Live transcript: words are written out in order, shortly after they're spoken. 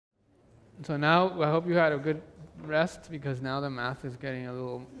So now I hope you had a good rest, because now the math is getting a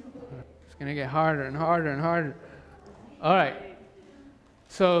little, it's going to get harder and harder and harder. All right.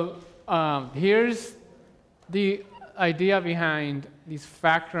 So here's the idea behind these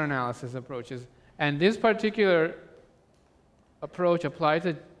factor analysis approaches. And this particular approach applied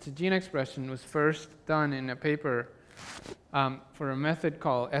to gene expression was first done in a paper for a method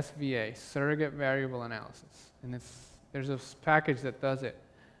called SVA, surrogate variable analysis. And there's a package that does it.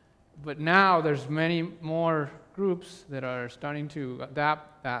 But now there's many more groups that are starting to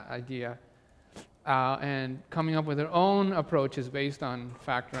adapt that idea and coming up with their own approaches based on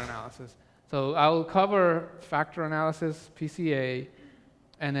factor analysis. So I'll cover factor analysis, PCA,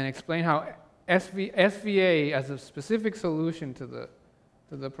 and then explain how SVA as a specific solution to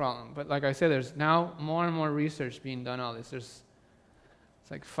the problem. But like I said, there's now more and more research being done on this. It's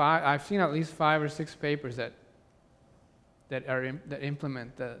like I've seen at least 5 or 6 papers that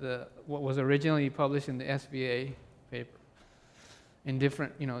implement what was originally published in the SVA paper in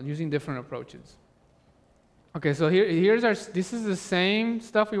different, using different approaches. Okay, so this is the same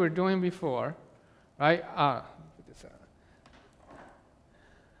stuff we were doing before, right?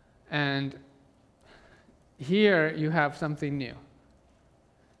 And here you have something new.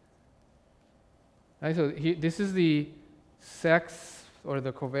 Right, so this is the sex or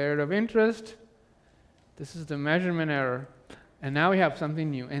the covariate of interest. This is the measurement error. And now we have something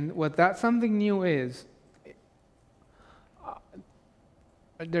new. And what that something new is,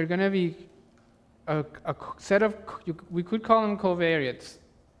 they're going to be a set of, we could call them covariates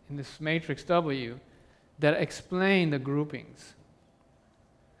in this matrix W that explain the groupings.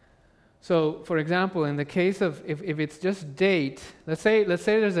 So, for example, in the case of if it's just date, let's say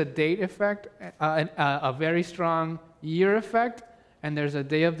there's a date effect, a very strong year effect, and there's a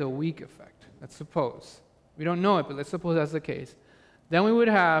day of the week effect. Let's suppose. We don't know it, but let's suppose that's the case. Then we would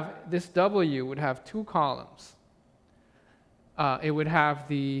have, this W would have 2 columns. It would have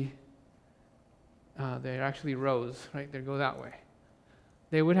they're actually rows, right? They go that way.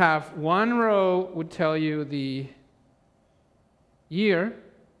 They would have one row would tell you the year,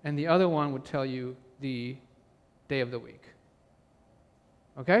 and the other one would tell you the day of the week.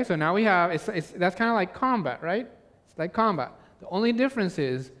 Okay, so now we have, that's kind of like combat, right? It's like combat. The only difference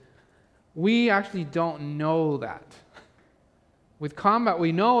is we actually don't know that. With combat,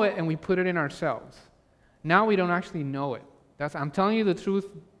 we know it and we put it in ourselves. Now we don't actually know it. I'm telling you the truth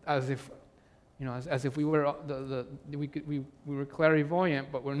as if, as if we were we were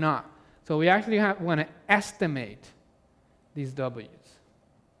clairvoyant, but we're not. So we actually want to estimate these W's.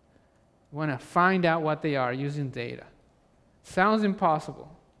 We want to find out what they are using data. Sounds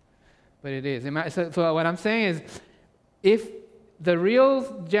impossible, but it is. So what I'm saying is, if the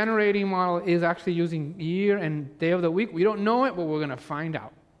real generating model is actually using year and day of the week, we don't know it, but we're going to find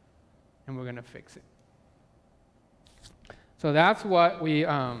out, and we're going to fix it. So that's what we're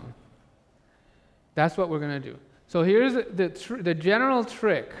going to do. So here's the general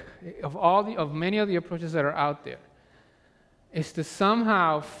trick of many of the approaches that are out there, is to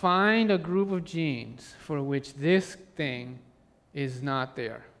somehow find a group of genes for which this thing is not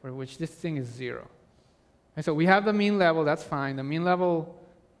there, for which this thing is 0. And so we have the mean level, that's fine. The mean level,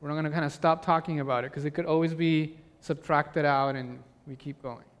 we're not going to kind of stop talking about it because it could always be subtracted out and we keep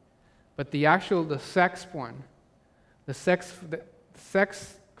going. But the sex one, the sex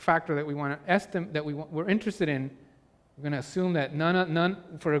factor that we want to estimate, that we're interested in, we're going to assume that none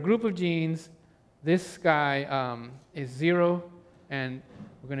for a group of genes, this guy is 0, and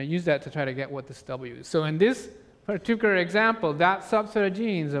we're going to use that to try to get what this W is. So in this particular example, that subset of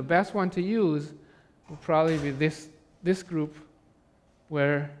genes, the best one to use will probably be this group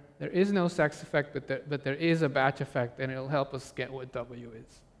where there is no sex effect, but there is a batch effect, and it'll help us get what W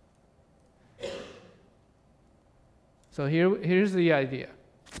is. So here's the idea.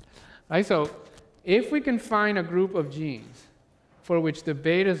 Right, so if we can find a group of genes for which the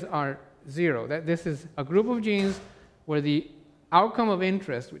betas are 0, that this is a group of genes where the outcome of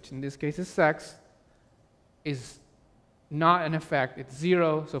interest, which in this case is sex, is not an effect, it's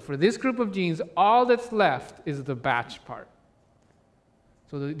 0. So for this group of genes, all that's left is the batch part.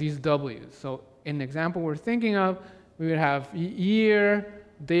 So these W's. So in the example we're thinking of, we would have year,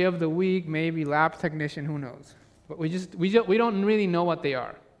 day of the week, maybe lab technician, who knows. But we don't really know what they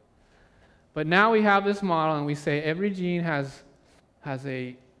are. But now we have this model, and we say every gene has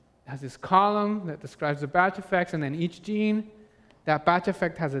this column that describes the batch effects, and then each gene, that batch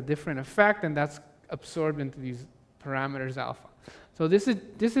effect has a different effect, and that's absorbed into these parameters alpha. So this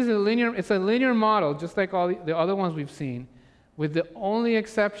is a linear model, just like all the other ones we've seen, with the only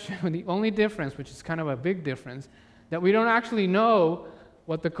exception, with the only difference, which is kind of a big difference, that we don't actually know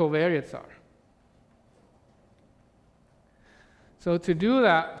what the covariates are. So to do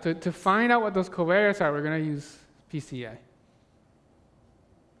that, to find out what those covariates are, we're going to use PCA,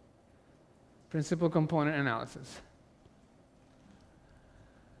 principal component analysis.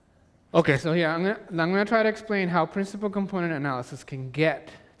 Okay, so yeah, I'm going to try to explain how principal component analysis can get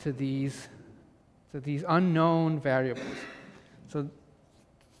to these unknown variables. So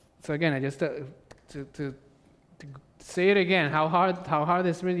again, I just to say it again, how hard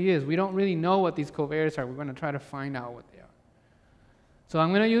this really is. We don't really know what these covariates are. We're going to try to find out what they are. So I'm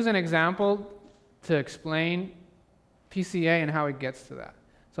going to use an example to explain PCA and how it gets to that.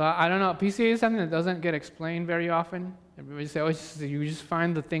 So I don't know, PCA is something that doesn't get explained very often. Everybody say, oh, you just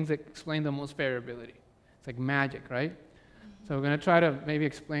find the things that explain the most variability. It's like magic, right? So we're going to try to maybe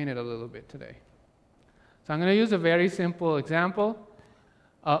explain it a little bit today. So I'm going to use a very simple example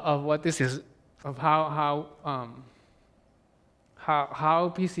of what this is, of how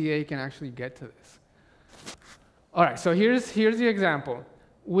PCA can actually get to this. All right, so here's the example.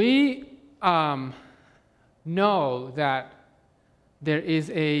 We know that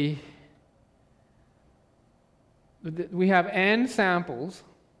we have n samples,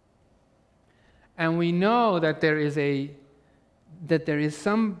 and we know that there is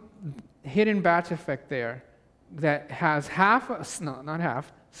some hidden batch effect there that has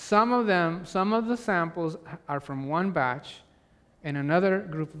some of the samples are from one batch, and another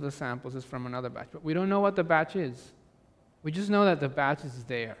group of the samples is from another batch. But we don't know what the batch is. We just know that the batch is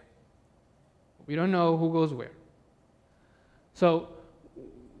there. We don't know who goes where. So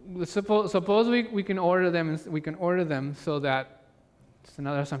suppose we can order them, so that, just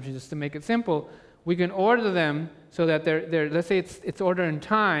another assumption just to make it simple, we can order them so that let's say it's ordered in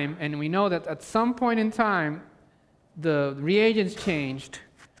time, and we know that at some point in time the reagents changed,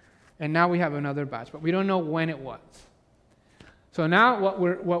 and now we have another batch, but we don't know when it was. So now what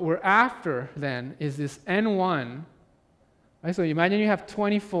we're after then is this N1, right? So imagine you have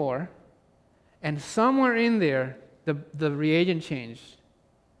 24, and somewhere in there the reagent changed,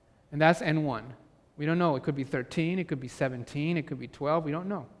 and that's N1. We don't know. It could be 13, it could be 17, it could be 12. We don't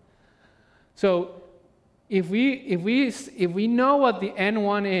know. So if we know what the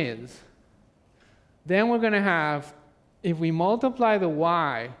N1 is, then we're going to have, if we multiply the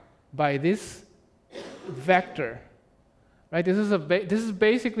y by this vector, right? This is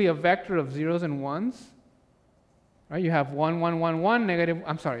basically a vector of zeros and ones, right? You have 1, 1, 1, 1, negative.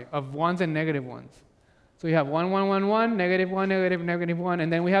 I'm sorry, of ones and negative ones. So you have 1, 1, 1, 1, negative 1, negative, negative 1,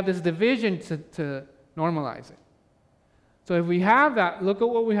 and then we have this division to normalize it. So if we have that, look at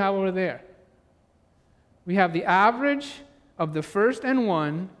what we have over there. We have the average of the first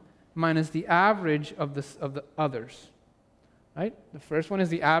N1 minus the average of the others, right? The first one is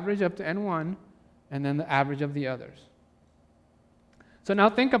the average up to N1, and then the average of the others. So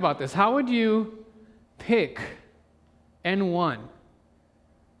now think about this. How would you pick N1?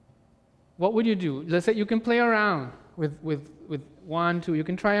 What would you do? Let's say you can play around with 1, 2. You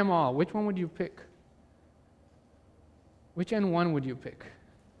can try them all. Which one would you pick? Which N1 would you pick?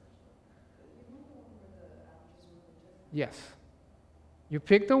 Yes. You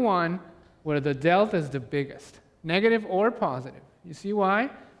pick the one where the delta is the biggest, negative or positive. You see why?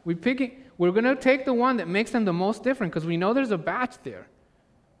 We're going to take the one that makes them the most different because we know there's a batch there.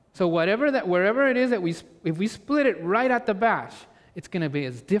 So wherever it is that if we split it right at the batch, it's going to be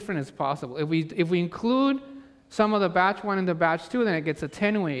as different as possible. If we include some of the batch 1 and the batch 2, then it gets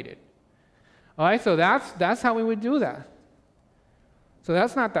attenuated. All right, so that's how we would do that. So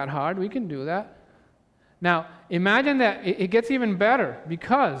that's not that hard. We can do that. Now, imagine that it gets even better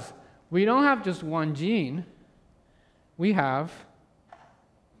because we don't have just one gene. We have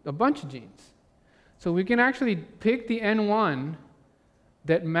a bunch of genes. So we can actually pick the N1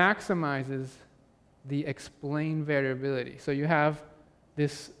 that maximizes the explained variability. So you have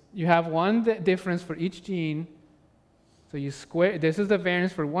one difference for each gene. So you square, this is the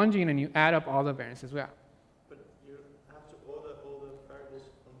variance for one gene, and you add up all the variances. Yeah. But you have to order all the variables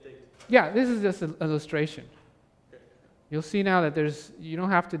on data. Yeah, this is just an illustration. Okay. You'll see now that you don't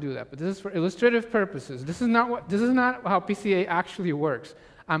have to do that, but this is for illustrative purposes. This is not how PCA actually works.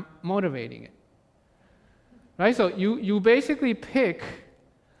 I'm motivating it. Right? So you basically pick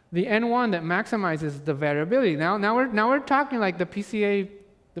the N1 that maximizes the variability. Now we're talking like the PCA,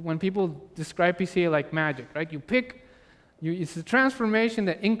 when people describe PCA like magic, right? It's a transformation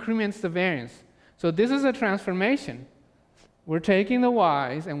that increments the variance. So this is a transformation. We're taking the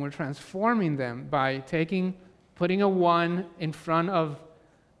y's and we're transforming them by putting a 1 in front of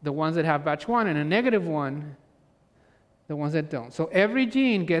the ones that have batch 1 and a negative 1, the ones that don't. So every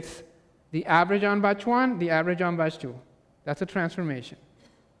gene gets the average on batch 1, the average on batch 2. That's a transformation.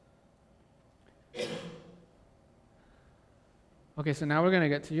 Okay, so now we're going to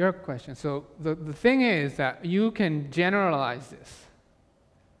get to your question. So the thing is that you can generalize this.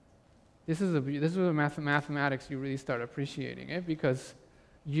 This is where mathematics you really start appreciating it, because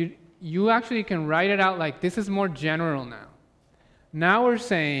you actually can write it out like this is more general now. Now we're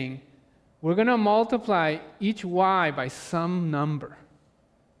saying we're going to multiply each y by some number.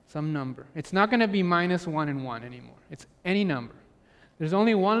 Some number. It's not going to be minus 1 and 1 anymore. It's any number. There's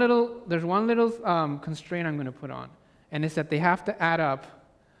only one little constraint I'm going to put on, and it's that they have to add up.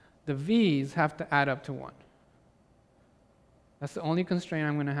 The v's have to add up to 1. That's the only constraint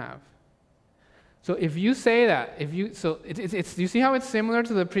I'm going to have. So if you say that, you see how it's similar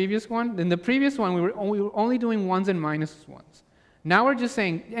to the previous one? In the previous one, we were only doing 1s and minus 1s. Now we're just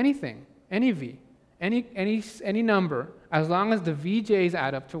saying anything, any v, any number, as long as the vj's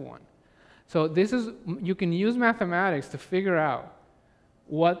add up to 1. So you can use mathematics to figure out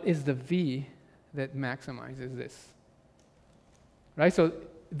what is the v that maximizes this. Right? So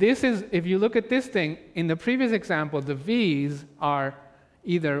this is, if you look at this thing, in the previous example, the v's are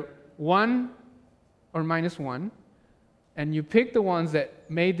either 1 or minus 1, and you pick the ones that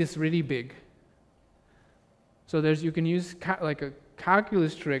made this really big. So you can use like a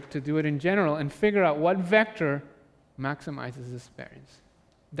calculus trick to do it in general and figure out what vector maximizes this variance.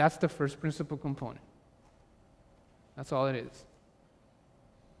 That's the first principal component. That's all it is.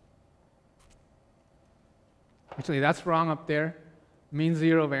 Actually, that's wrong up there. Mean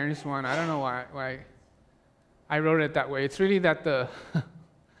 0, variance 1. I don't know why I wrote it that way. It's really that the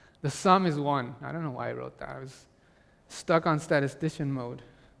sum is 1. I don't know why I wrote that. I was stuck on statistician mode.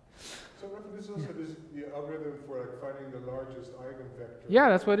 So this also is the algorithm for like finding the largest eigenvector. Yeah,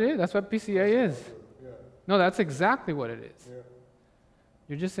 that's what it is. That's what PCA is. Yeah. No, that's exactly what it is. Yeah.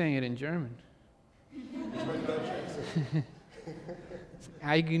 You're just saying it in German. It's my Dutch accent.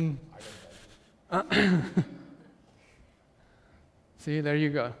 Eigen. See, there you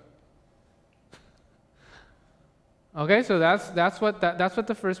go. Okay, so that's what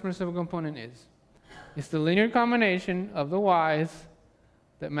the first principal component is. It's the linear combination of the y's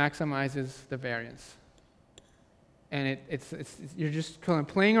that maximizes the variance. And you're just kind of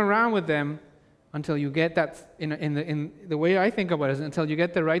playing around with them until you get that, in the way I think about it, is until you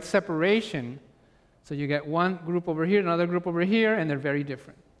get the right separation. So you get one group over here, another group over here, and they're very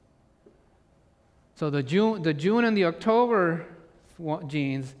different. So the June and the October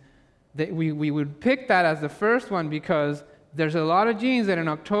genes, we would pick that as the first one because there's a lot of genes that in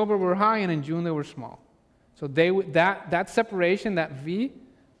October were high and in June they were small. So that separation, that V,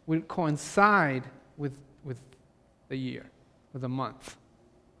 would coincide with the year, with the month.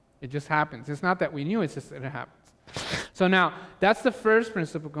 It just happens. It's not that we knew, it's just that it happens. So now, that's the first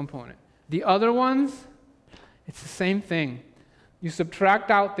principal component. The other ones, it's the same thing. You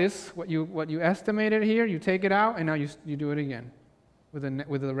subtract out this, what you estimated here, you take it out, and now you do it again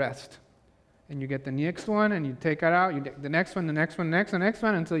with the rest. And you get the next one, and you take it out, you get the next one, the next one, the next one, the next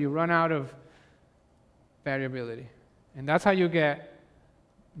one, until you run out of variability. And that's how you get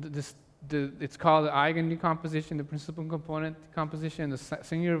it's called the eigen decomposition, the principal component decomposition, the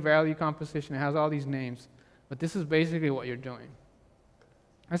singular value composition. It has all these names. But this is basically what you're doing.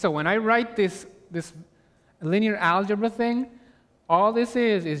 And so when I write this linear algebra thing, all this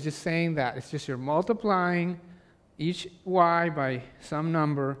is just saying that. It's just you're multiplying each y by some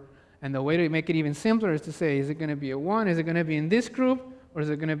number. And the way to make it even simpler is to say, is it going to be a 1? Is it going to be in this group? Or is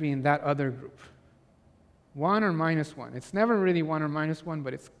it going to be in that other group? 1 or minus 1. It's never really 1 or minus 1,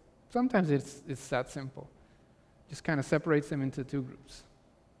 but sometimes it's that simple. Just kind of separates them into two groups.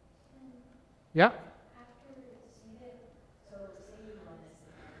 Yeah? After you did, so say you run this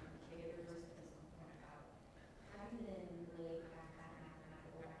and you get your first principal component out, how do you then relate back that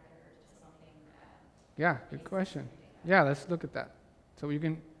mathematical vector to something that... Yeah, good question. Yeah, let's look at that. So we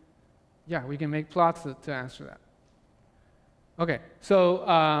can make plots to answer that. Okay, so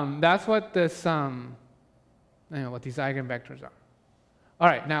that's what this, what these eigenvectors are. All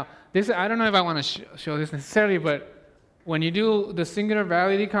right, now this, I don't know if I want to show this necessarily, but when you do the singular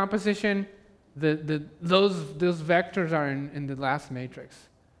value decomposition, those vectors are in the last matrix.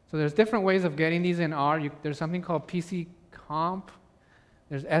 So there's different ways of getting these in R. There's something called PC comp.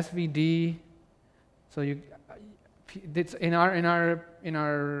 There's SVD. So it's in our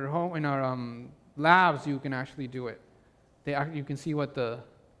labs you can actually do it. You can see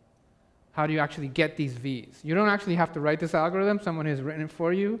how do you actually get these V's. You don't actually have to write this algorithm. Someone has written it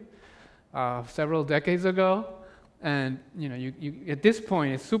for you several decades ago. And at this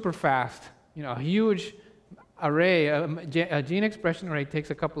point, it's super fast. A huge array, a gene expression array takes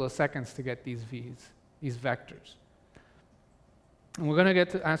a couple of seconds to get these V's, these vectors. And we're going to get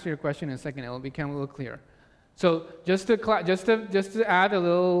to answer your question in a second. It'll become a little clearer. So just to add a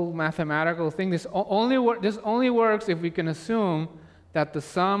little mathematical thing, this only works if we can assume that the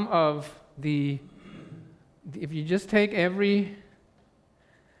sum of if you just take every,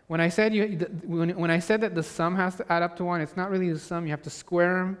 when I said that the sum has to add up to 1, it's not really the sum. You have to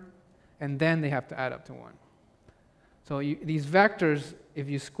square them, and then they have to add up to 1. So these vectors, if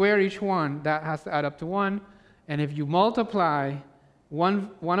you square each one, that has to add up to 1. And if you multiply one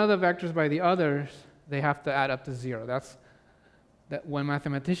of the vectors by the others, they have to add up to 0. That when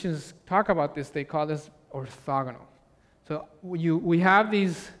mathematicians talk about this, they call this orthogonal. So we have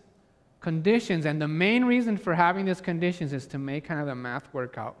these conditions, and the main reason for having these conditions is to make kind of the math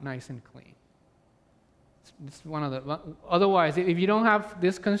work out nice and clean. It's one of the. Otherwise, if you don't have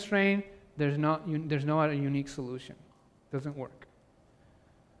this constraint, there's no other unique solution. It doesn't work.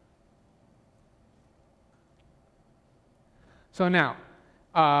 So now,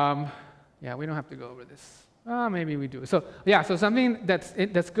 yeah, we don't have to go over this. Maybe we do. So yeah, so something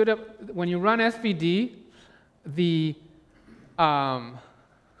that's good when you run SVD,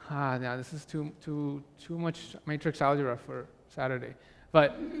 now this is too much matrix algebra for Saturday.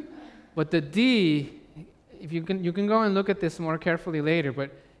 But the D, if you can go and look at this more carefully later.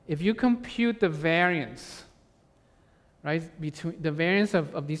 But if you compute the variance, right, between the variance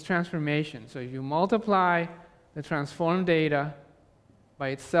of these transformations, so if you multiply the transformed data by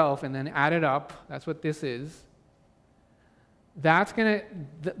itself and then add it up, that's what this is. That's gonna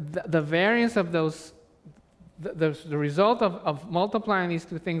the variance of those. The result of multiplying these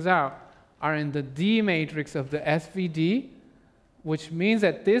two things out are in the D matrix of the SVD, which means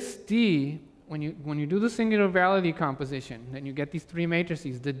that this D, when you do the singular value decomposition, then you get these three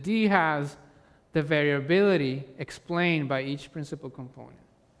matrices. The D has the variability explained by each principal component.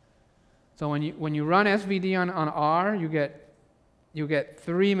 So when you run SVD on R, you get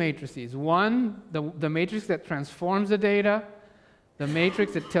three matrices. One, the matrix that transforms the data, the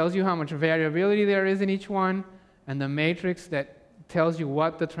matrix that tells you how much variability there is in each one, and the matrix that tells you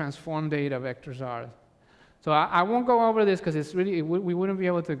what the transformed data vectors are. So I won't go over this because it's really we wouldn't be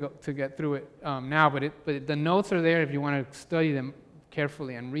able to get through it now. But the notes are there if you want to study them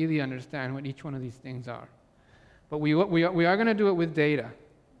carefully and really understand what each one of these things are. But we are going to do it with data,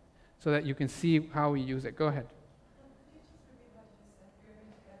 so that you can see how we use it. Go ahead.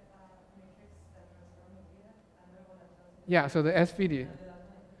 Yeah, so the SVD.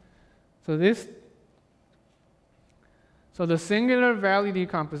 So the singular value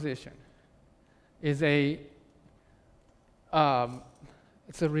decomposition is it's a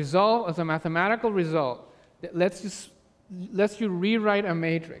result, it's a mathematical result that lets you rewrite a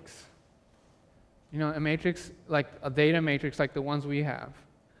matrix. You know, a matrix like a data matrix like the ones we have,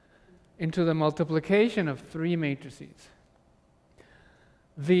 into the multiplication of three matrices.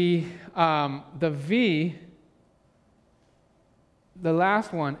 The V, the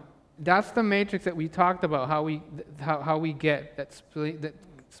last one, that's the matrix that we talked about, how we get that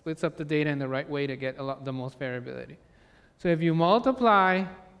splits up the data in the right way to get the most variability. So if you multiply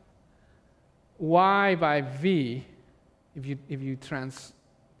Y by V, if you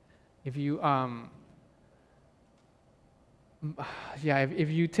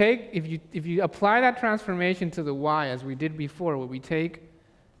apply that transformation to the Y as we did before, where we take,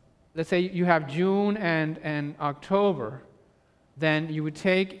 let's say you have June and October, then you would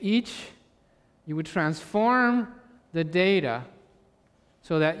transform the data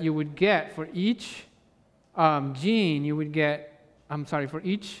so that you would get for each for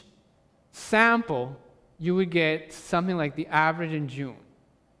each sample, you would get something like the average in June.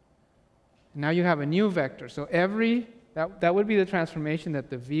 Now you have a new vector. So that would be the transformation that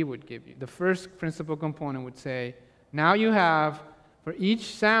the V would give you. The first principal component would say, now you have, for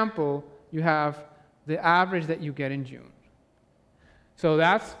each sample, you have the average that you get in June. So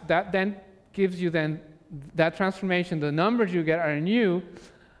that then gives you that transformation. The numbers you get are in U,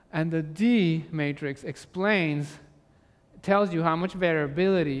 and the D matrix tells you how much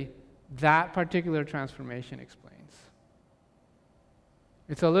variability that particular transformation explains.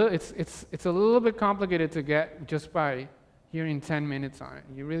 It's a little bit complicated to get just by hearing 10 minutes on it.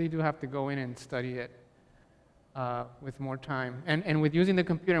 You really do have to go in and study it with more time, and with using the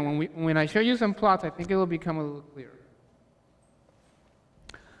computer. When I show you some plots, I think it will become a little clearer.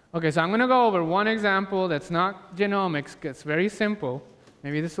 Okay, so I'm going to go over one example that's not genomics. It's very simple.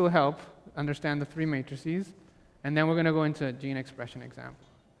 Maybe this will help understand the three matrices. And then we're going to go into a gene expression example.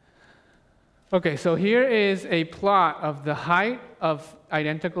 Okay, so here is a plot of the height of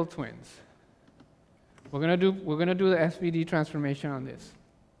identical twins. We're going to do the SVD transformation on this.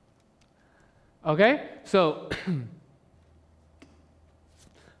 Okay, so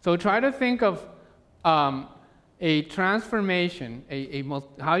try to think of a transformation,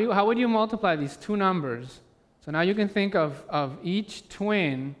 how would you multiply these two numbers? So now you can think of each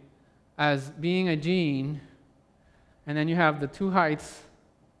twin as being a gene, and then you have the two heights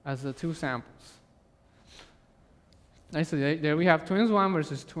as the two samples. Nice. So there we have twins 1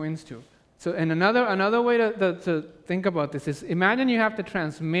 versus twins 2. So, and another way to think about this is, imagine you have to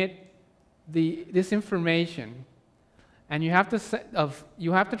transmit this information, and you have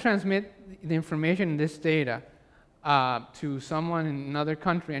to transmit the information in this data to someone in another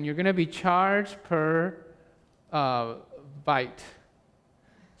country, and you're going to be charged per byte.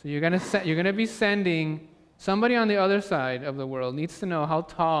 So you're going to be sending, somebody on the other side of the world needs to know how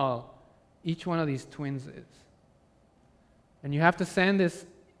tall each one of these twins is. And you have to send this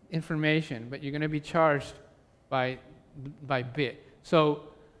information, but you're going to be charged by bit. So,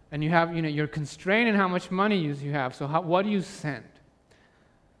 and you have, you're constrained in how much money you have. So what do you send?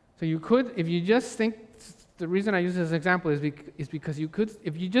 So you could, if you just think, the reason I use this example is because you could,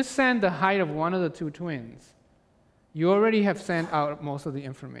 if you just send the height of one of the two twins, you already have sent out most of the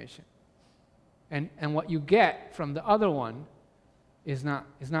information. And what you get from the other one is not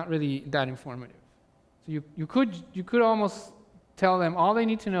really that informative. So you could almost tell them all they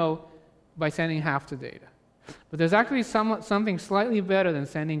need to know by sending half the data. But there's actually something slightly better than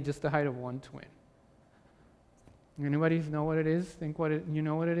sending just the height of one twin. Anybody know what it is? You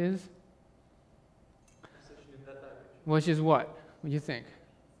know what it is? Which is what? What do you think?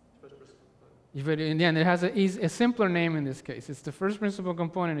 In the end, it has a simpler name in this case. It's the first principal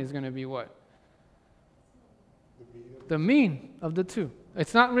component is going to be what? The mean of the two.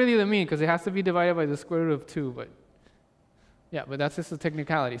 It's not really the mean because it has to be divided by the square root of 2, but yeah, but that's just a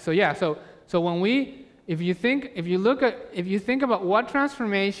technicality. So yeah, so if you think about what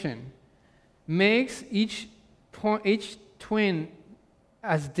transformation makes each twin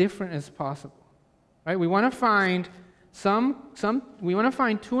as different as possible, right? We want to find we want to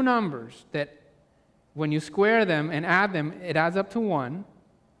find two numbers that when you square them and add them, it adds up to 1.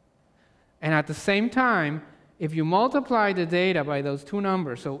 And at the same time, if you multiply the data by those two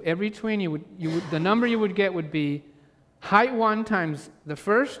numbers, so every twin the number you would get would be height 1 times the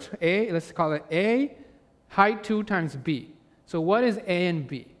first A, let's call it A, height 2 times B. So what is A and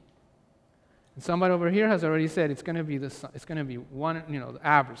B? And somebody over here has already said it's going to be one, the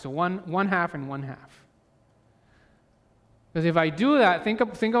average. So one half and 1/2. Because if I do that, think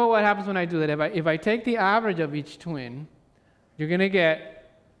about what happens when I do that. If I take the average of each twin, you're going to get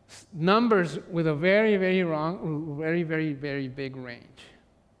numbers with a very, very very big range.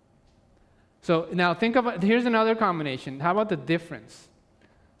 So now think about, here's another combination. How about the difference?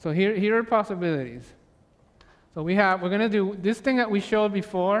 So here are possibilities. So we're going to do this thing that we showed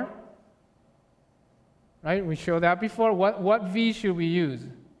before, right? We showed that before. What V should we use?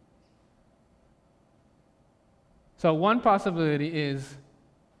 So one possibility is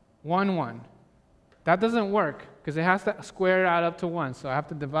 1, 1. That doesn't work because it has to square out up to 1. So I have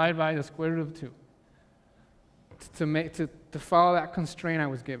to divide by the square root of 2 to follow that constraint I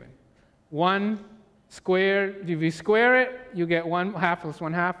was given. 1 squared, if you square it, you get 1/2 plus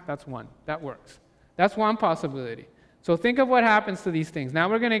 1/2, that's 1. That works. That's one possibility. So think of what happens to these things. Now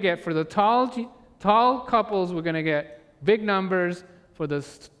we're going to get, for the tall couples, we're going to get big numbers. For the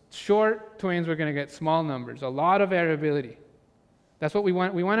short twins, we're going to get small numbers. A lot of variability. That's what we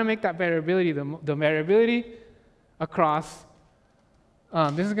want. We want to make that variability, the variability across,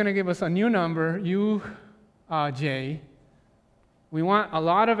 this is going to give us a new number, uj. We want a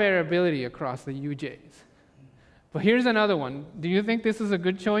lot of variability across the UJs. But here's another one. Do you think this is a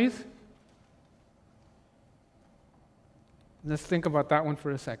good choice? Let's think about that one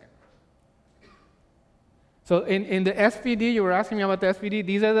for a second. So in the SVD, you were asking me about the SVD.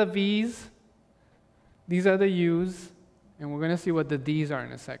 These are the V's, these are the U's, and we're going to see what the D's are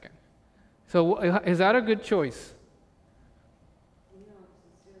in a second. So is that a good choice?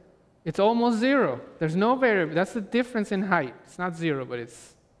 It's almost 0. There's no variable. That's the difference in height. It's not 0, but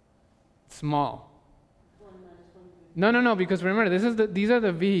it's small. No, because remember, these are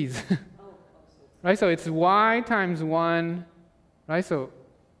the V's. Right? So it's y times 1, right? So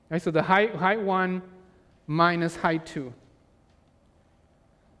the height 1 minus height 2.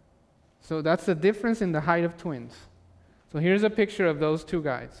 So that's the difference in the height of twins. So here's a picture of those two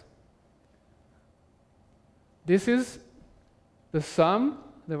guys. This is the sum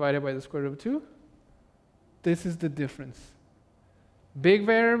divided by the square root of 2. This is the difference. Big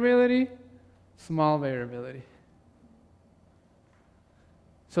variability, small variability.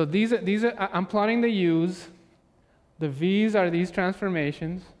 So these are I'm plotting the U's. The V's are these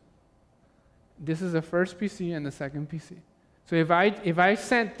transformations. This is the first PC and the second PC. So if I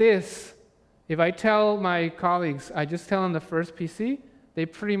sent this, if I tell my colleagues, I just tell them the first PC, they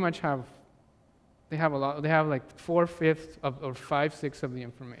pretty much have, they have a lot, they have like 4/5 of, or 5/6 of the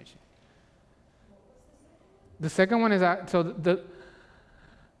information. The second one is, so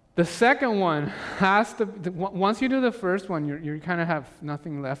the second one has to, once you do the first one, you kind of have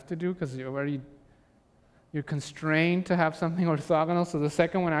nothing left to do because you're constrained to have something orthogonal, so the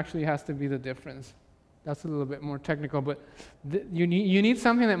second one actually has to be the difference. That's a little bit more technical, but you need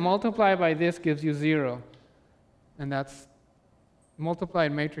something that multiplied by this gives you 0, and that's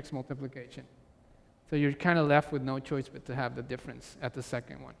multiplied matrix multiplication. So you're kind of left with no choice but to have the difference at the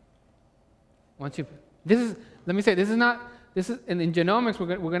second one. Once you, let me say, this is, and in genomics,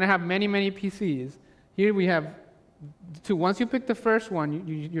 we're going to have many, many PCs. Here we have 2. Once you pick the first one,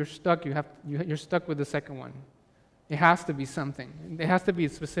 you're stuck. You're stuck with the second one. It has to be something. It has to be a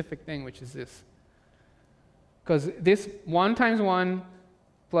specific thing, which is this. Because this 1 times 1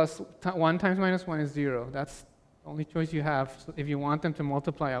 plus 1 times minus 1 is 0. That's the only choice you have if you want them to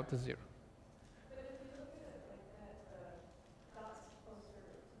multiply out to 0. But if you look at it like that, dots closer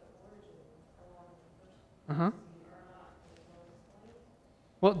to the origin along the first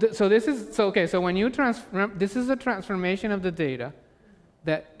Well, so this is, so okay, so when you this is a transformation of the data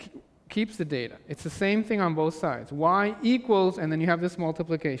that keeps the data. It's the same thing on both sides. Y equals, and then you have this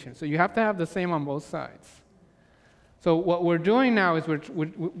multiplication. So you have to have the same on both sides. So what we're doing now is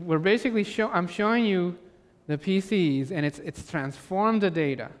we're basically, I'm showing you the PCs, and it's transformed the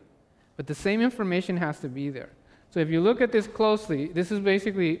data. But the same information has to be there. So if you look at this closely, this is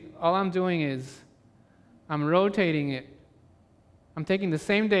basically, all I'm doing is I'm rotating it. I'm taking the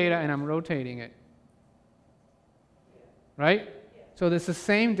same data and I'm rotating it. Right? So it's the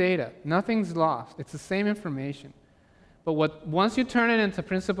same data. Nothing's lost. It's the same information. But once you turn it into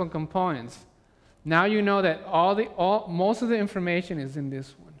principal components, now you know that most of the information is in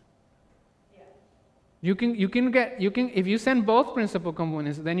this one. If you send both principal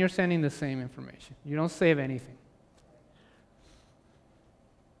components, then you're sending the same information. You don't save anything.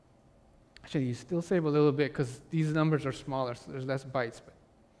 Actually, you still save a little bit because these numbers are smaller, so there's less bytes.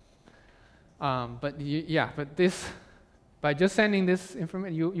 But this, by just sending this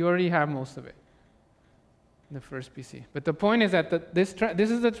information, you already have most of it in the first PC. But the point is that this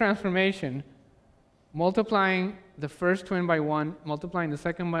is the transformation, multiplying the first twin by 1, multiplying the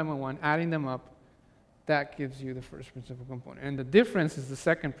second by 1, adding them up. That gives you the first principal component. And the difference is the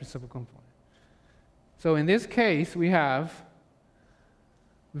second principal component. So in this case, we have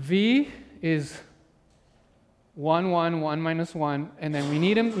V is 1, 1, 1 minus 1, and then we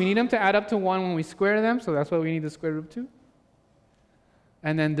need them to add up to 1 when we square them, so that's why we need the square root of 2.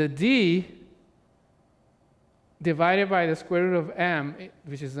 And then the D divided by the square root of m,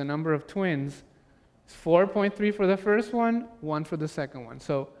 which is the number of twins, is 4.3 for the first one, 1 for the second one.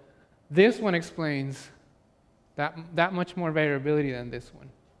 So this one explains that much more variability than this one.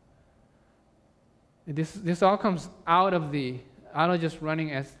 This all comes out of just running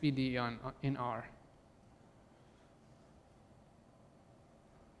SVD in R.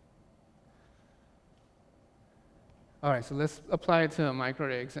 All right, so let's apply it to a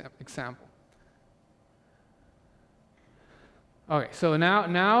microarray example. Okay, so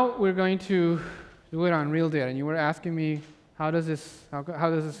now we're going to do it on real data, and you were asking me how does this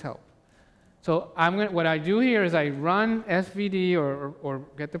help? So what I do here is I run SVD or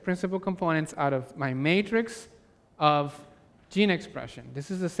get the principal components out of my matrix of gene expression.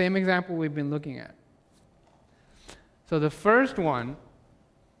 This is the same example we've been looking at. So the first one,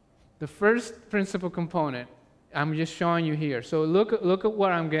 the first principal component, I'm just showing you here. So look at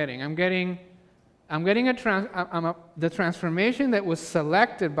what I'm getting. I'm getting the transformation that was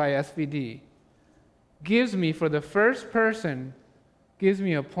selected by SVD gives me, for the first person, gives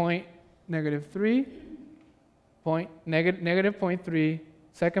me a point -3, point -0.3,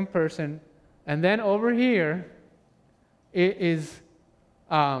 second person, and then over here, you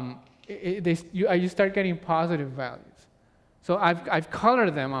start getting positive values. So I've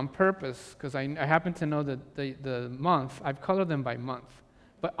colored them on purpose because I happen to know the month. I've colored them by month.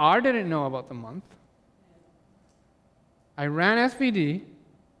 But R didn't know about the month. I ran SVD,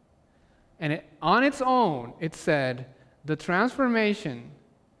 and on its own, it said the transformation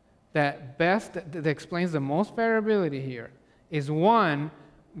that explains the most variability here is one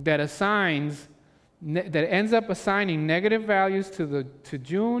that ends up assigning negative values to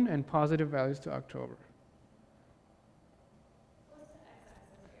June and positive values to October. What's the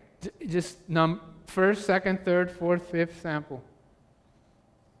x-axis here? Just first, second, third, fourth, fifth sample.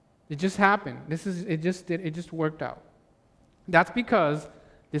 It just happened. It just worked out. That's because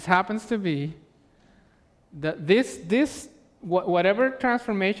this happens to be this whatever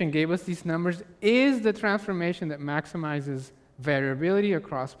transformation gave us these numbers is the transformation that maximizes variability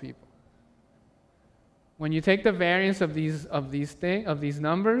across people. When you take the variance of these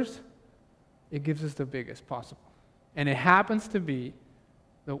numbers, it gives us the biggest possible. And it happens to be,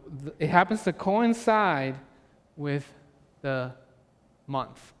 it happens to coincide with the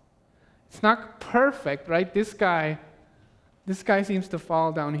month. It's not perfect, right? This guy seems to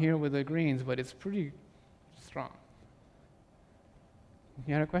fall down here with the greens, but it's pretty strong.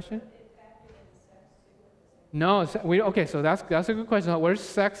 You had a question? No, okay, so that's a good question. Where's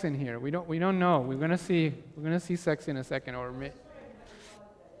sex in here? We don't know. We're gonna see sex in a second,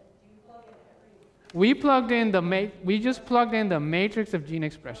 we just plugged in the matrix of gene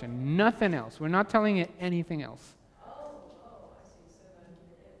expression, nothing else. We're not telling it anything else. I see. So then,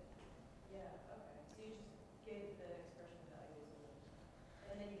 okay. So you just gave the expression values,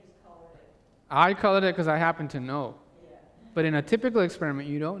 and then you just colored it. I colored it because I happen to know. Yeah. But in a typical experiment,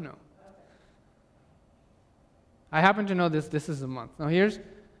 you don't know. Okay. I happen to know this is a month. Now here's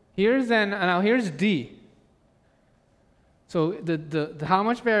D. So the how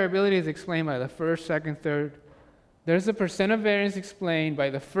much variability is explained by the first, second, third. There's a percent of variance explained by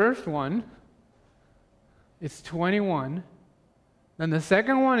the first one. It's 21. Then the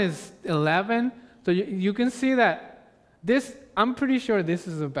second one is 11. So you can see that I'm pretty sure this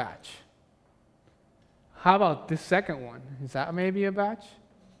is a batch. How about this second one? Is that maybe a batch?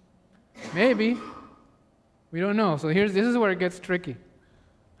 Maybe. We don't know. So this is where it gets tricky.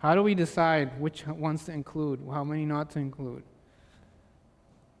 How do we decide which ones to include, how many not to include?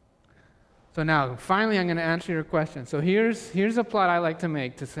 So now, finally, I'm going to answer your question. So here's a plot I like to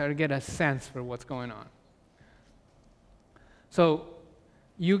make to sort of get a sense for what's going on. So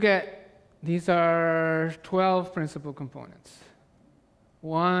these are 12 principal components.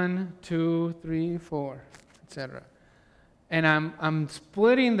 1, 2, 3, 4, etc. And I'm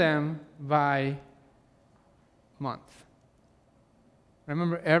splitting them by month.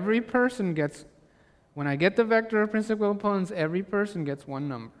 Remember, every person gets, when I get the vector of principal components, every person gets one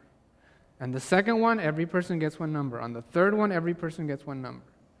number. And the second one, every person gets one number. On the third one, every person gets one number.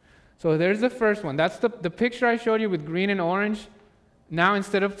 So there's the first one. That's the picture I showed you with green and orange. Now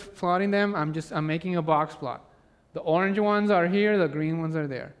instead of plotting them, I'm making a box plot. The orange ones are here, the green ones are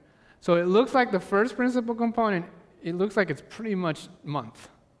there. So it looks like the first principal component, it looks like it's pretty much month.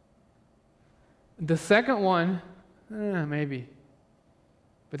 The second one, maybe.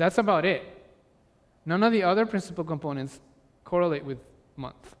 But that's about it. None of the other principal components correlate with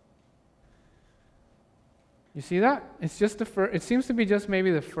month. You see that? It's just it seems to be just maybe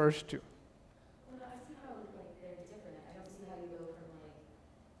the first two. Well, no, I see how they're different. I don't see how you go from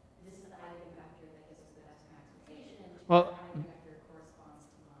this is the eigenvector that gives us the best maximization to Well, the eigenvector corresponds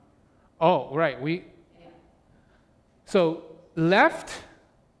to month. Oh, right. So left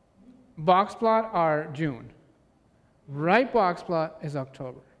box plot are June. Right box plot is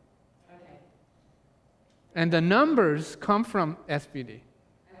October. Okay. And the numbers come from SPD. Okay. I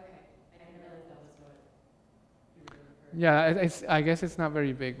didn't realize that was what you were doing first. Yeah, I guess it's not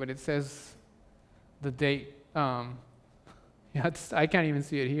very big, but it says the date. I can't even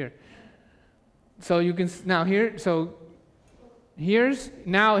see it here. So you can now here. So here's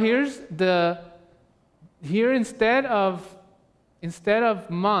instead of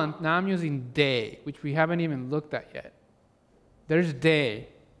month. Now I'm using day, which we haven't even looked at yet. There's day.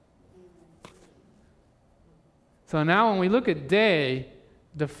 So now when we look at day,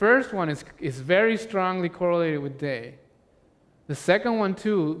 the first one is very strongly correlated with day. The second one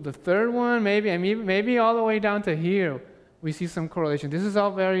too. The third one, maybe all the way down to here, we see some correlation. This is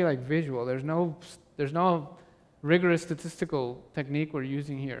all very visual. There's no rigorous statistical technique we're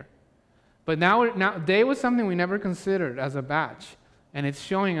using here. But now day was something we never considered as a batch, and it's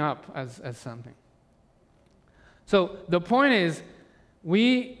showing up as something. So the point is,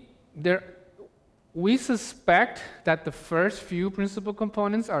 we suspect that the first few principal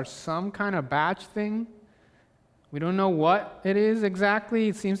components are some kind of batch thing. We don't know what it is exactly.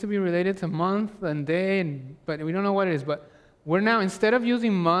 It seems to be related to month and day, but we don't know what it is. But we're now, instead of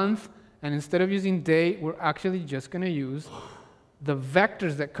using month and instead of using day, we're actually just going to use the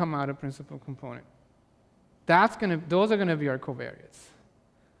vectors that come out of principal component. Those are going to be our covariates.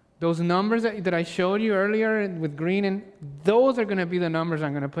 Those numbers that I showed you earlier with green, and those are going to be the numbers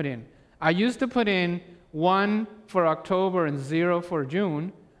I'm going to put in. I used to put in 1 for October and 0 for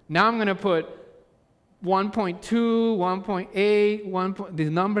June. Now I'm going to put 1.2, 1.8, these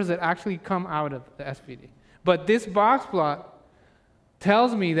numbers that actually come out of the SPD. But this box plot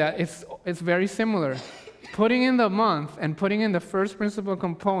tells me that it's very similar. Putting in the month and putting in the first principal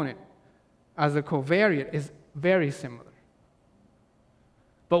component as a covariate is very similar.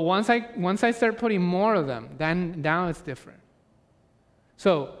 But once I start putting more of them, then now it's different.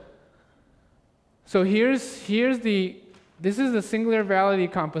 So this is the singular validity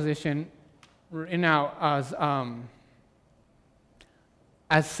composition written out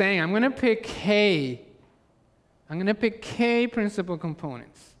as saying I'm going to pick K. I'm going to pick K principal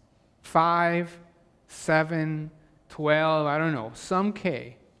components, 5, 7, 12, I don't know, some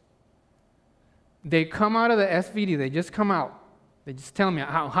K. They come out of the SVD, they just come out. They just tell me,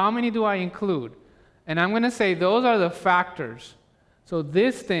 how many do I include? And I'm going to say those are the factors. So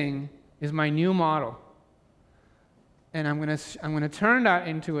this thing is my new model. And I'm going to turn that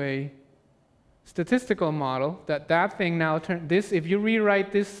into a statistical model that thing now if you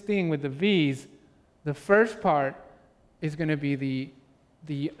rewrite this thing with the V's, the first part is going to be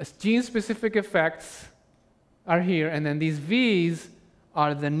the gene-specific effects are here, and then these V's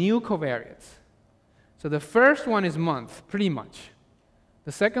are the new covariates. So the first one is month, pretty much.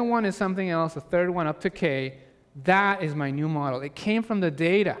 The second one is something else, the third one up to K. That is my new model. It came from the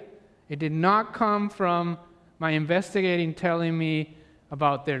data. It did not come from my investigating telling me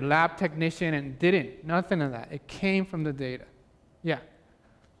about their lab technician and didn't. Nothing of that. It came from the data. Yeah?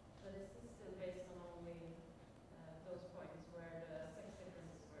 But is this still based on only those points where the sex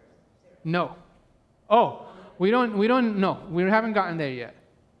differences were 0? No. Oh, we don't know. We haven't gotten there yet.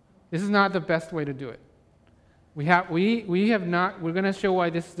 This is not the best way to do it. We have not, we're going to show why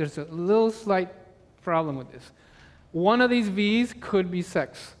there's a little slight problem with this. One of these V's could be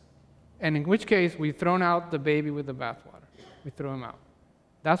sex, and in which case we've thrown out the baby with the bathwater. We throw him out.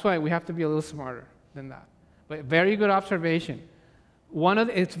 That's why we have to be a little smarter than that. But very good observation.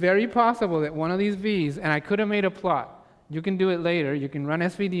 It's very possible that one of these V's, and I could have made a plot. You can do it later. You can run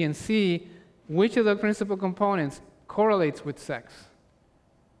SVD and see which of the principal components correlates with sex.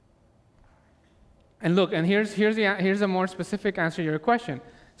 And look, and here's a more specific answer to your question.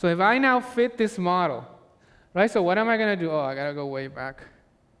 So if I now fit this model, right? So what am I going to do? Oh, I got to go way back.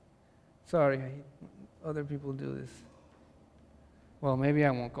 Sorry, other people do this. Well, maybe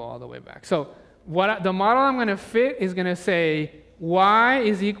I won't go all the way back. So the model I'm going to fit is going to say Y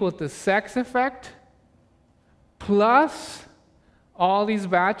is equal to sex effect plus all these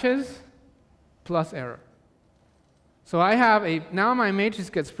batches plus error. So I have now my matrix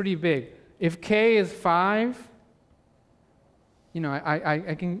gets pretty big. If K is 5,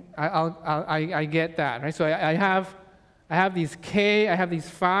 I get that, right? So I have these K, I have these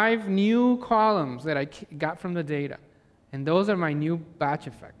 5 new columns that I got from the data, and those are my new batch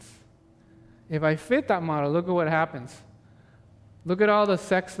effects. If I fit that model, look at what happens. Look at all the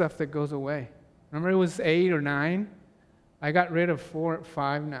sex stuff that goes away. Remember it was 8 or 9? I got rid of 4 or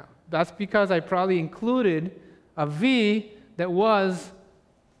 5 now. That's because I probably included a V that was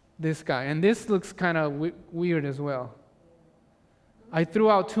this guy. And this looks kind of weird as well. I threw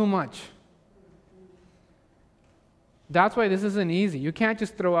out too much. That's why this isn't easy. You can't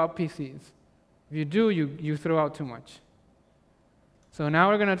just throw out PCs. If you do, you throw out too much. So now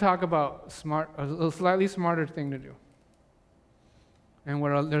we're going to talk about a slightly smarter thing to do.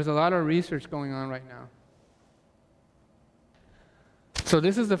 And there's a lot of research going on right now. So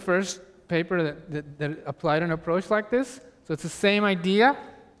this is the first paper that applied an approach like this. So it's the same idea.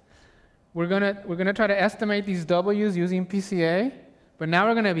 We're gonna try to estimate these W's using PCA, but now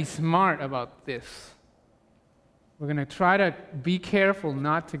we're gonna be smart about this. We're gonna try to be careful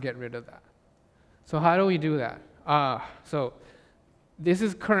not to get rid of that. So how do we do that? So this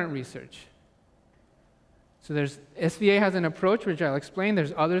is current research. So SVA has an approach, which I'll explain.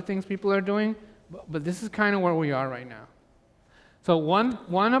 There's other things people are doing, but this is kind of where we are right now. So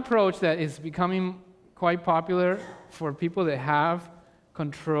one approach that is becoming quite popular for people that have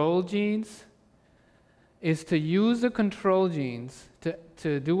control genes is to use the control genes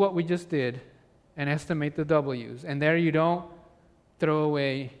to do what we just did and estimate the W's. And there you don't throw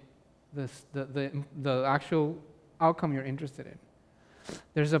away the actual outcome you're interested in.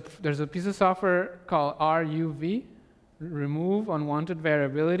 There's a piece of software called RUV, Remove Unwanted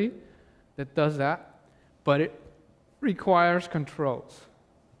Variability, that does that, but it requires controls.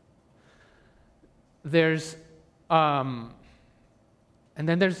 And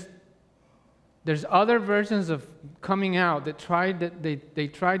then there's other versions of coming out that they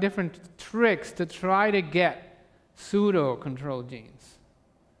try different tricks to try to get pseudo control genes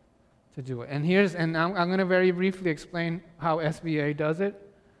to do it. And I'm going to very briefly explain how SVA does it.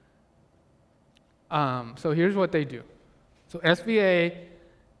 So here's what they do. So SVA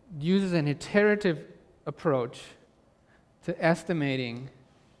uses an iterative approach to estimating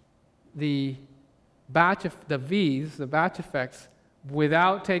the batch effects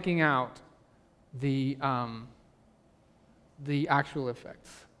without taking out the the actual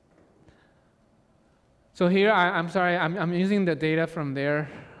effects. So here, I'm sorry, I'm using the data from their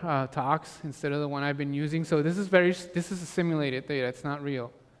talks instead of the one I've been using. So this is a simulated data, it's not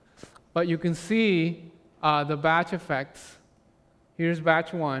real. But you can see the batch effects. Here's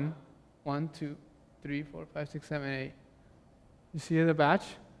batch 1, 1, 2, 3, 4, 5, 6, 7, 8. You see the batch?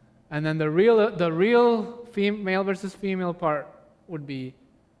 And then the real male versus female part would be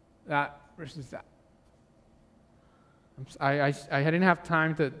that versus that. I didn't have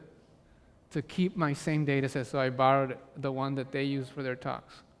time to keep my same data set, so I borrowed the one that they use for their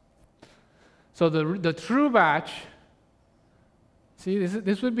talks. So the true batch, see,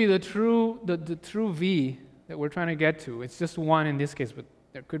 this would be the true V that we're trying to get to. It's just 1 in this case, but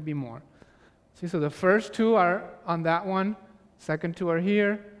there could be more. See, so the first 2 are on that one, second 2 are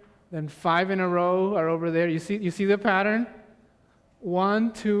here, then 5 in a row are over there. You see the pattern?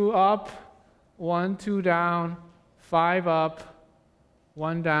 1, 2 up, 1, 2 down, 5 up,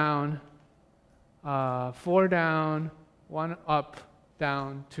 1 down, 4 down, 1 up,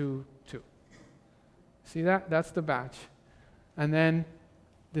 down, 2, 2. See that? That's the batch. And then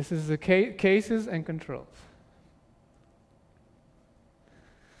this is the cases and controls.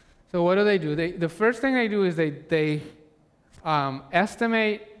 So what do? The first thing they do is they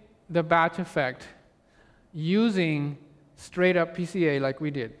estimate the batch effect using straight up PCA like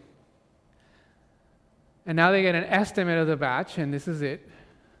we did. And now they get an estimate of the batch, and this is it.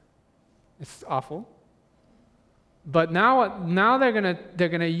 It's awful. But now they're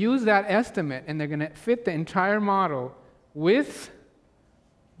gonna use that estimate, and they're gonna fit the entire model with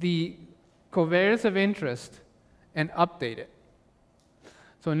the covariance of interest and update it.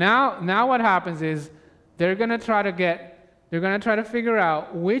 So now what happens is they're gonna try to figure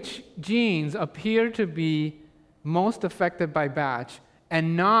out which genes appear to be most affected by batch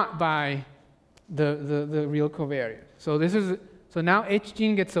and not by the real covariance. So now each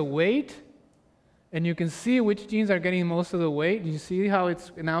gene gets a weight, and you can see which genes are getting most of the weight. You see how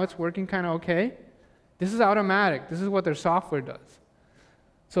it's working kind of okay? This is automatic. This is what their software does.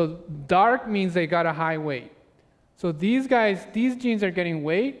 So dark means they got a high weight. So these genes are getting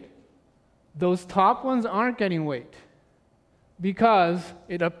weight. Those top ones aren't getting weight because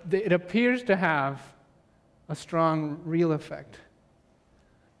it appears to have a strong real effect.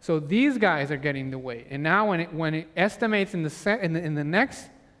 So these guys are getting the weight. And now when it estimates in the next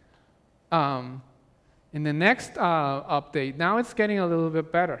update, now it's getting a little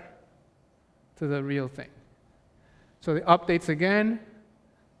bit better to the real thing. So it updates again,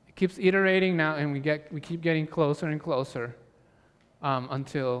 it keeps iterating now, and we keep getting closer and closer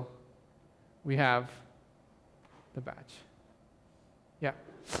until we have the batch. Yeah.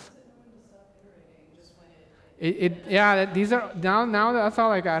 These are now that's all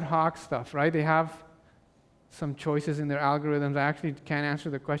like ad hoc stuff, right? They have some choices in their algorithms. I actually can't answer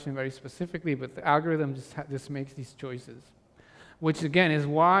the question very specifically, but the algorithm just makes these choices, which again is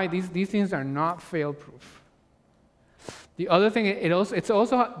why these things are not fail-proof. The other thing,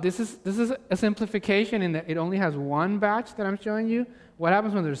 this is a simplification in that it only has one batch that I'm showing you. What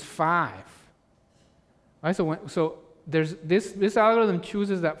happens when there's 5? Right? So there's this algorithm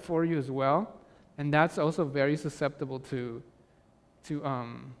chooses that for you as well, and that's also very susceptible to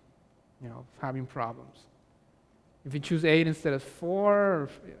having problems. If you choose 8 instead of 4,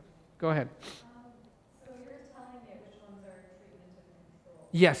 go ahead. So you're telling it which ones are treatment and control?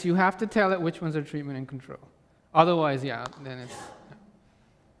 Yes, you have to tell it which ones are treatment and control. Otherwise, then it's.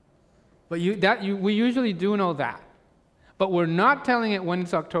 But we usually do know that. But we're not telling it when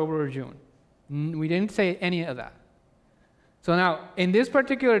it's October or June. We didn't say any of that. So now, in this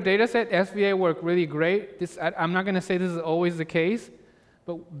particular data set, SVA worked really great. I'm not going to say this is always the case,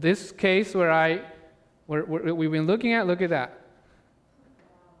 but this case where we've been looking at, look at that.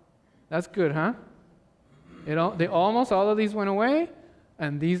 That's good, huh? Almost all of these went away,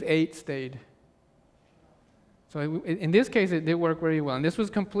 and these 8 stayed. So in this case, it did work really well, and this was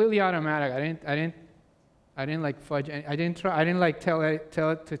completely automatic. I didn't like fudge. I didn't like tell it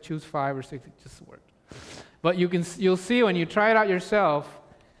to choose 5 or 6. It just worked. But you'll see when you try it out yourself,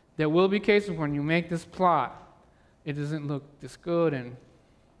 there will be cases when you make this plot, it doesn't look this good, and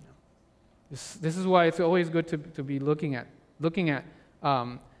this is why it's always good to be looking at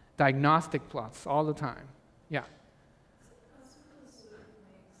diagnostic plots all the time. Yeah.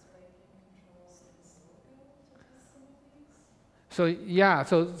 So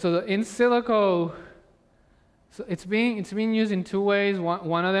the in silico, so it's being used in 2 ways.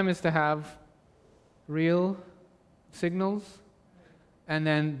 One of them is to have real signals, and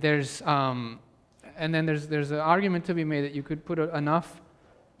then there's an argument to be made that you could put enough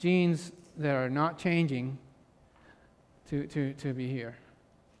genes that are not changing to be here.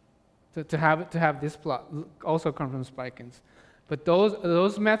 To have this plot also come from spike-ins. But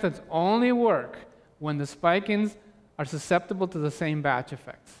those methods only work when the spike-ins are susceptible to the same batch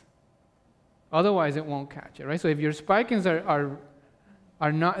effects. Otherwise, it won't catch it, right? So if your spike-ins are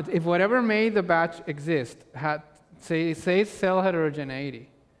not, if whatever made the batch exist had, say cell heterogeneity,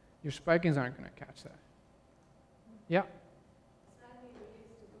 your spike-ins aren't going to catch that. Yeah? Slightly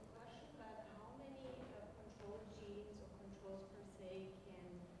relates to the question, but how many control genes or controls per se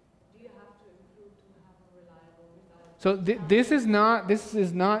do you have to include to have a reliable result? So this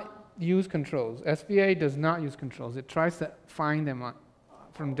is not use controls. SVA does not use controls. It tries to find them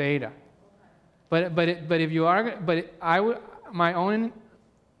from data. My own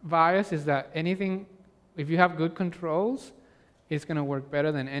bias is that anything, if you have good controls, it's going to work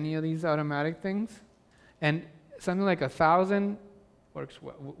better than any of these automatic things, and something like 1,000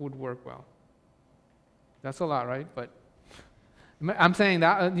 would work well. That's a lot, right? But I'm saying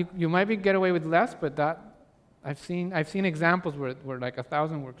that you might get away with less, but that I've seen examples where like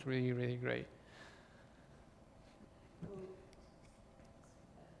 1,000 works really, really great.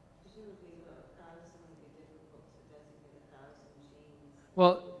 Presumably 1,000 would be difficult to designate 1,000 genes.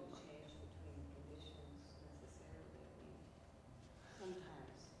 Well, Change between conditions necessarily.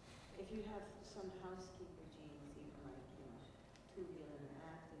 Sometimes, if you have some housekeeper genes, even like tubular and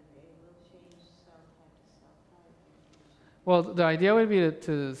actin, they will change cell type to cell type. well, the idea would be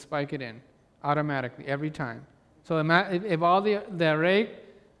to spike it in automatically every time. So if all the array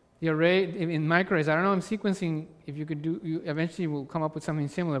in microarrays, I don't know in sequencing if you could you eventually will come up with something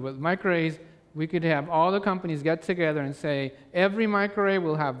similar, but microarrays, we could have all the companies get together and say every microarray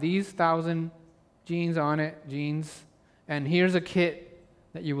will have these 1,000 genes on it, and here's a kit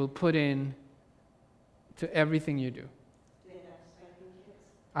that you will put in to everything you do. Do they have spiking kits?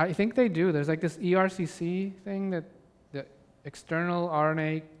 I think they do. There's like this ERCC thing, that the External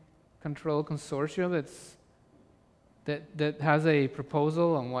RNA Control Consortium that has a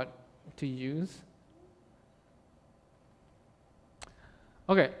proposal on what to use.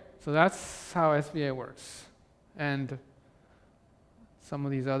 Okay, so that's how SVA works, and some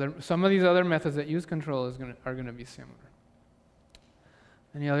of these other methods that use control are going to be similar.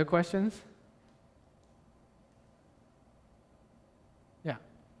 Any other questions? Yeah. Is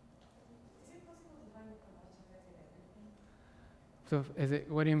it possible to find a batch effect in everything? So is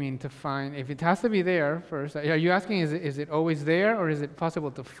it? What do you mean to find? If it has to be there first, are you asking is it always there, or is it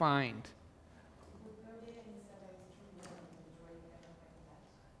possible to find?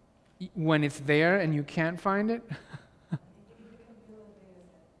 When it's there and you can't find it?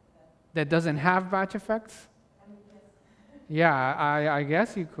 That doesn't have batch effects? Yeah, I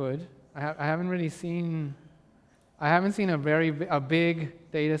guess you could. I haven't seen a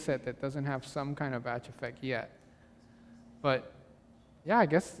big data set that doesn't have some kind of batch effect yet. But yeah, I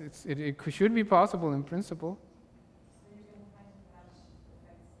guess it should be possible in principle. So you can find batch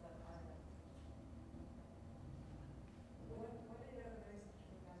effects that are what are the other ways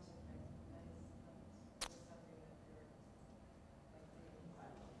to batch effect? That is something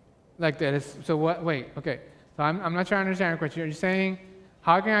that you're Like that is, so what, wait, okay. So I'm not trying to understand your question. You're saying,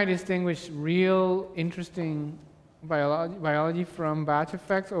 how can I distinguish real interesting biology from batch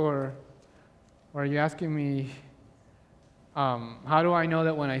effects, or are you asking me, how do I know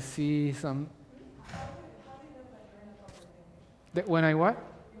that when I see some, How do you know that you're not overthinking? that when I what?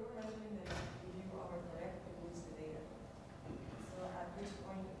 You were mentioning that you overcorrect to boost the data. So at which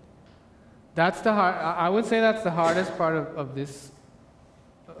point? That's I would say that's the hardest part of this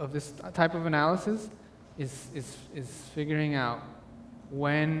type of analysis, is figuring out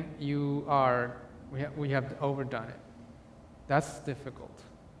when we have overdone it. That's difficult.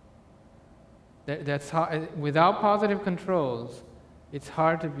 That's without positive controls, it's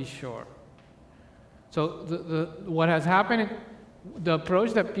hard to be sure. So what has happened, the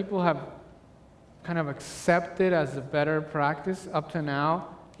approach that people have kind of accepted as a better practice up to now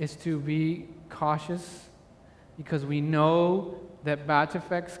is to be cautious, because we know that batch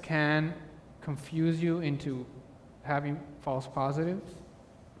effects can confuse you into having false positives.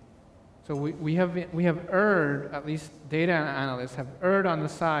 So we have erred, at least data analysts have erred on the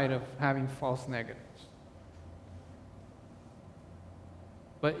side of having false negatives.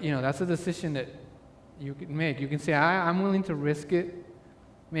 But that's a decision that you can make. You can say, I'm willing to risk it.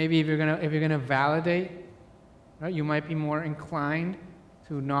 Maybe if you're gonna validate, right, you might be more inclined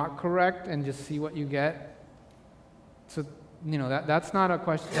to not correct and just see what you get. So that's not a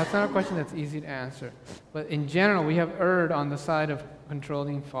question. That's not a question that's easy to answer. But in general, we have erred on the side of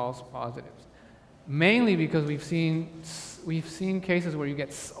controlling false positives, mainly because we've seen cases where you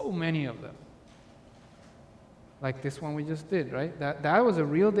get so many of them. like this one we just did, right? That was a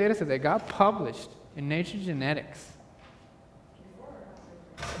real data set that got published in Nature Genetics.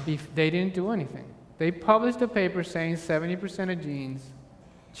 They didn't do anything. They published a paper saying 70% of genes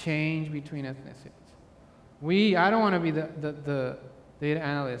change between ethnicities. I don't want to be the data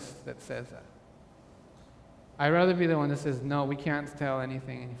analyst that says that. I'd rather be the one that says, no, we can't tell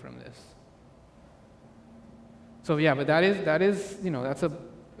anything from this. So yeah, but that is, you know,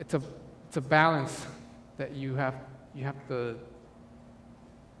 it's a balance that you have to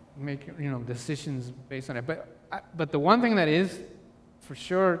make, you know, decisions based on it. But the one thing that is for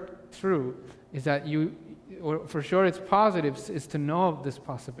sure true is that or for sure it's positive, is to know of this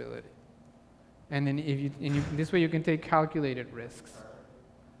possibility. And then this way you can take calculated risks.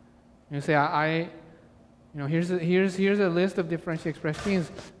 You say, you know, here's a list of differentially expressed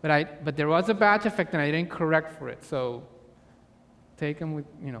genes, but there was a batch effect and I didn't correct for it. So take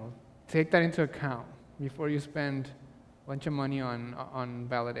that into account before you spend a bunch of money on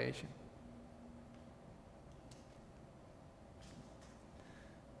validation.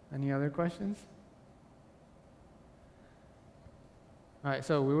 Any other questions? All right,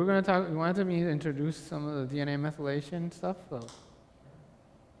 so we wanted to introduce some of the DNA methylation stuff, so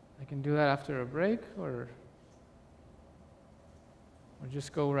I can do that after a break, or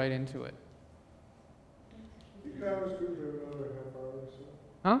just go right into it. You can always do another half hour or so.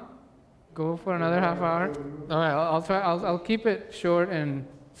 Huh? Go for another half hour? All right, I'll try. I'll keep it short and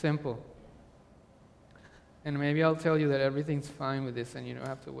simple. And maybe I'll tell you that everything's fine with this and you don't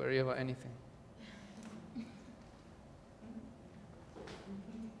have to worry about anything.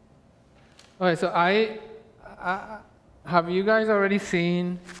 All right, so have you guys already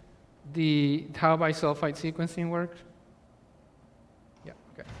seen how bisulfite sequencing works? Yeah,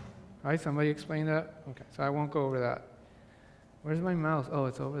 okay. All right, somebody explain that? Okay, so I won't go over that. Where's my mouse? Oh,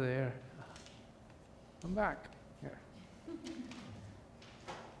 it's over there. Come back. Here.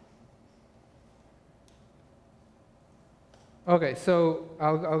 Okay, so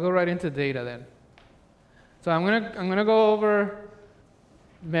I'll go right into data then. So I'm gonna go over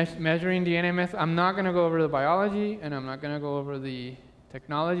measuring DNA method. I'm not gonna go over the biology, and I'm not gonna go over the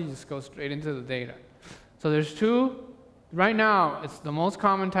technology. Just go straight into the data. So there's two. Right now, it's the most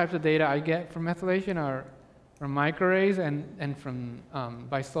common types of data I get from methylation are from microarrays and from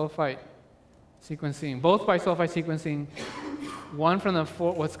bisulfite sequencing. Both bisulfite sequencing. One from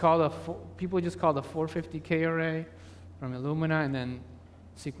what's called people just call the 450K array from Illumina, and then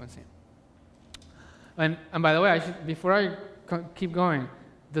sequencing. And by the way, before I keep going,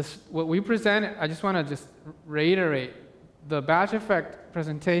 what we present, I just want to just reiterate the batch effect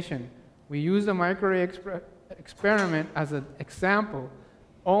presentation. We use the microarray experiment as an example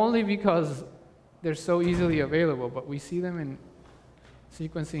only because they're so easily available, but we see them in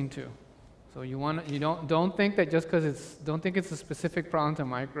sequencing too. So don't think that just because don't think it's a specific problem to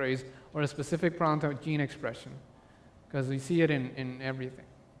microarrays or a specific problem to gene expression, because we see it in everything.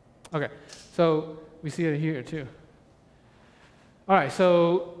 Okay, so we see it here too. All right,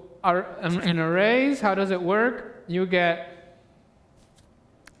 so in arrays, how does it work? You get,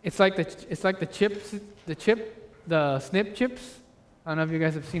 it's like the SNP chips. I don't know if you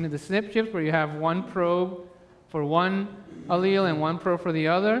guys have seen the SNP chips where you have one probe for one allele and one probe for the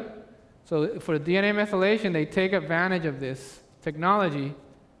other. So for DNA methylation, they take advantage of this technology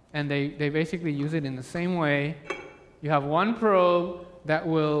and they basically use it in the same way. You have one probe that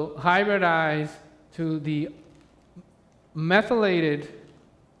will hybridize to the methylated,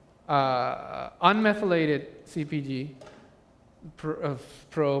 unmethylated CpG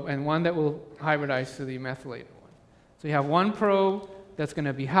probe, and one that will hybridize to the methylated one. So you have one probe that's going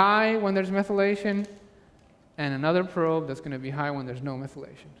to be high when there's methylation, and another probe that's going to be high when there's no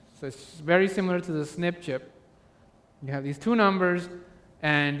methylation. So it's very similar to the SNP chip. You have these two numbers,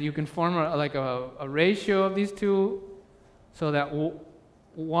 and you can form a ratio of these two, so that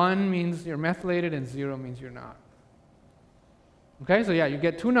 1 means you're methylated and 0 means you're not. Okay, so yeah, you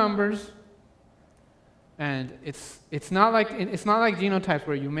get two numbers, and it's not like genotypes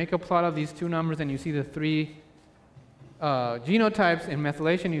where you make a plot of these two numbers and you see the three genotypes. In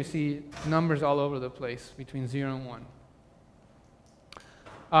methylation, you see numbers all over the place between 0 and 1.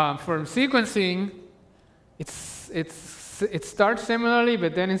 For sequencing, it starts similarly,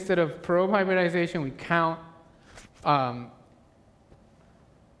 but then instead of probe hybridization, we count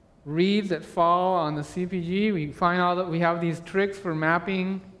reads that fall on the CpG. We find out that we have these tricks for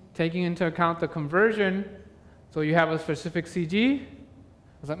mapping, taking into account the conversion. So you have a specific CG.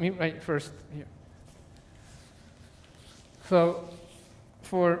 Let me write first here. So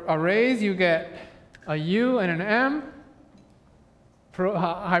for arrays, you get a U and an M.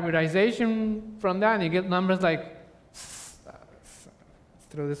 hybridization from that, and you get numbers like, let's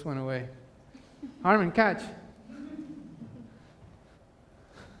throw this one away. Harmon, catch.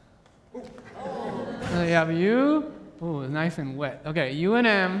 So you have U, ooh, nice and wet. Okay, U and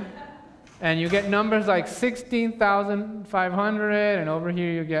M, and you get numbers like 16,500, and over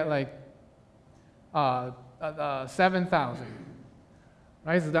here you get like 7,000.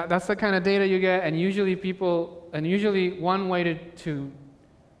 Right, so that's the kind of data you get, and usually one way to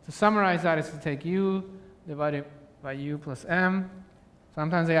summarize that is to take U divided by U plus M.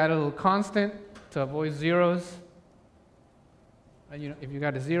 Sometimes they add a little constant to avoid zeros. If you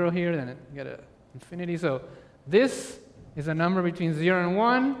got a 0 here, then you get an infinity. So this is a number between 0 and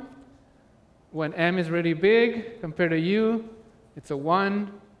 1. When M is really big compared to U, it's a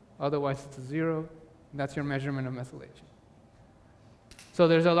 1. Otherwise, it's a 0. And that's your measurement of methylation. So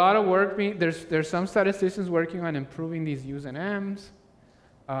there's a lot of work there's some statisticians working on improving these U's and M's.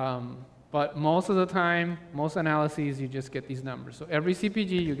 But most of the time, most analyses, you just get these numbers. So every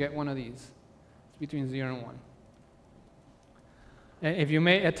CPG, you get one of these. It's between 0 and 1. And if you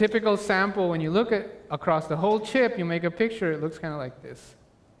make a typical sample, when you look at across the whole chip, you make a picture, it looks kind of like this.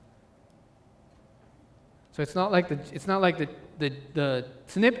 So it's not like the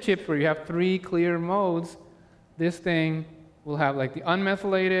SNP chips where you have 3 clear modes. This thing will have like the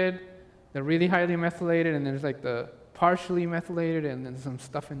unmethylated, the really highly methylated, and there's like the partially methylated, and then some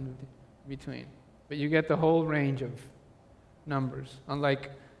stuff in between. But you get the whole range of numbers.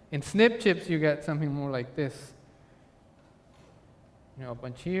 Unlike in SNP chips, you get something more like this. A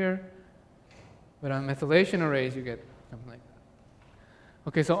bunch here. But on methylation arrays, you get something like that.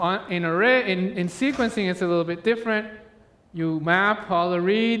 Okay, so in sequencing, it's a little bit different. You map all the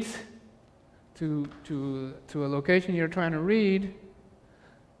reads to a location you're trying to read,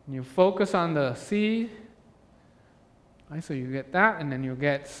 and you focus on the C. Right, so you get that, and then you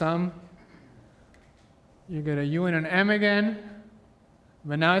get a U and an M again,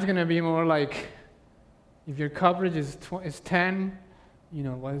 but now it's going to be more like, if your coverage is 10,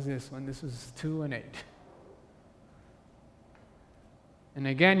 what is this one? This is 2 and 8. And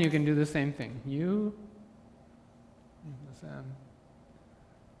again, you can do the same thing. U plus M.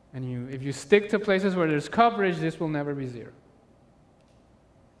 And if you stick to places where there's coverage, this will never be 0.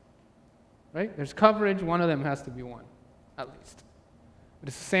 Right? There's coverage, one of them has to be 1, at least. But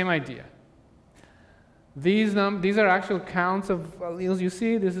it's the same idea. These are actual counts of alleles you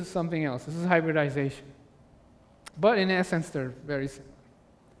see. This is something else. This is hybridization. But in essence, they're very similar.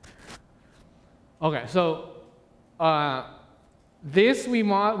 Okay, so this we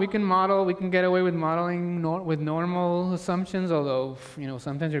can model. We can get away with modeling with normal assumptions, although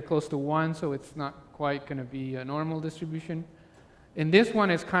sometimes you're close to 1, so it's not quite going to be a normal distribution. In this one,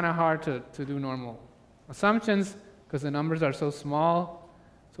 it's kind of hard to do normal assumptions because the numbers are so small.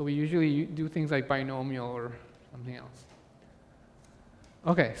 So we usually do things like binomial or something else.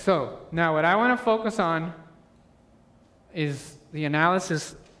 Okay, so now what I want to focus on is the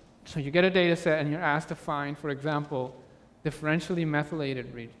analysis. So you get a data set and you're asked to find, for example, differentially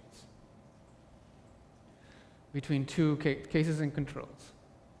methylated regions between 2 cases and controls.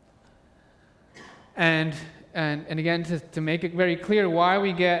 And again, to make it very clear why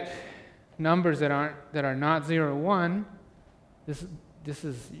we get numbers that are not 0, 1, this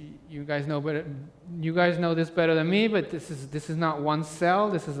is you guys know better. You guys know this better than me, but this is not one cell.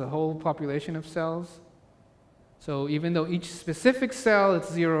 This is a whole population of cells. So even though each specific cell is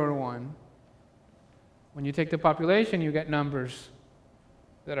 0 or 1, when you take the population, you get numbers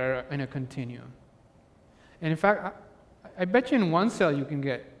that are in a continuum. And in fact, I bet you in one cell you can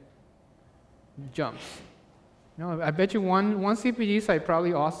get jumps. I bet you one CPG site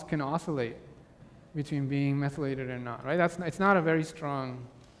probably can oscillate between being methylated and not, right? It's not a very strong,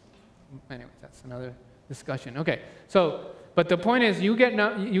 anyway, that's another discussion. Okay, so, but the point is you get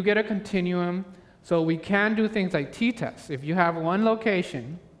a continuum, so we can do things like t-tests. If you have one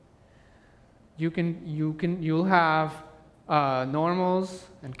location, you'll have normals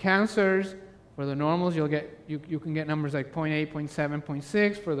and cancers. For the normals, you can get numbers like 0.8, 0.7,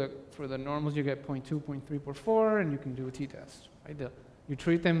 0.6. For the normals, you get 0.2, 0.3, 0.4, and you can do a t-test. Right? You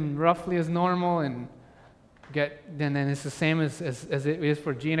treat them roughly as normal and then it's the same as it is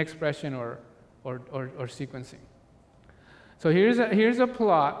for gene expression or sequencing. So here's a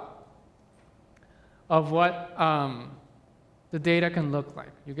plot of what the data can look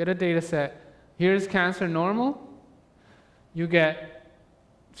like. You get a data set. Here's cancer normal. You get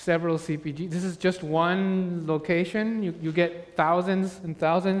several CPG. This is just one location. You get thousands and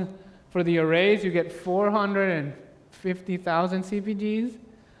thousands. For the arrays, you get 450,000 CPGs.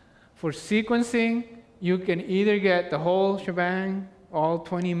 For sequencing, you can either get the whole shebang all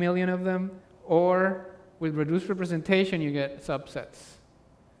 20 million of them, or with reduced representation, you get subsets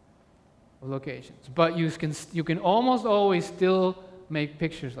of locations. But you can almost always still make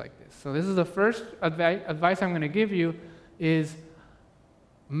pictures like this. So this is the first advice I'm going to give you is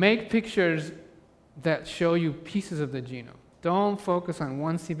make pictures that show you pieces of the genome. Don't focus on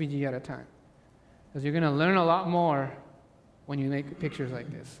one CPG at a time, because you're going to learn a lot more when you make pictures like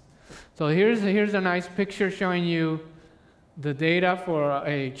this. So here's a nice picture showing you the data for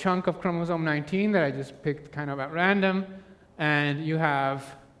a chunk of chromosome 19 that I just picked kind of at random. And you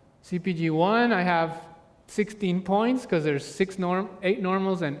have CPG1, I have 16 points because there's 8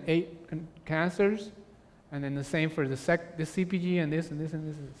 normals and 8 cancers. And then the same for this CPG and this and this and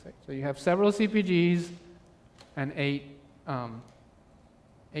this. So you have several CPGs and 8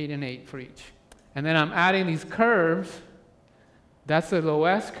 and 8 for each. And then I'm adding these curves. That's the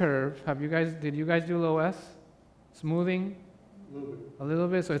low-S curve. Did you guys do low-S? Smoothing? A little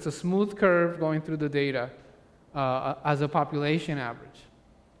bit. So it's a smooth curve going through the data as a population average.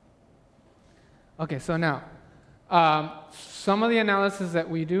 Okay, so now, some of the analysis that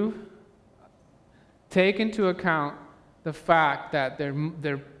we do take into account the fact that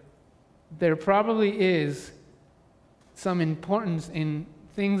there probably is some importance in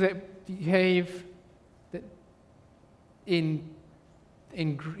things that behave in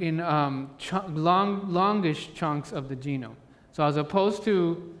longish chunks of the genome. So as opposed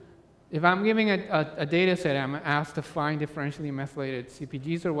to, if I'm giving a data set, I'm asked to find differentially methylated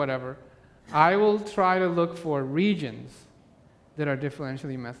CPGs or whatever, I will try to look for regions that are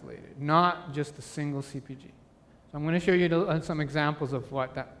differentially methylated, not just a single CPG. So I'm going to show you some examples of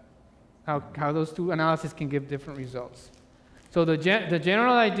how those two analyses can give different results. So the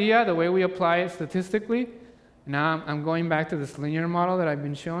general idea, the way we apply it statistically, now I'm going back to this linear model that I've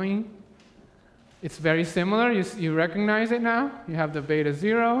been showing. It's very similar. You recognize it now. You have the beta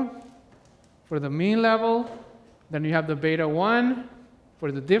 0 for the mean level. Then you have the beta 1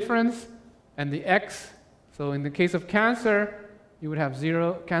 for the difference, and the x. So in the case of cancer, you would have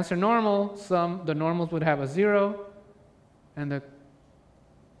 0 cancer normal. The normals would have a 0, and the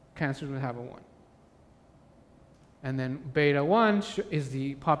cancers would have a 1. And then beta 1 is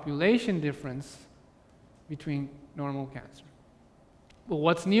the population difference between normal cancer. But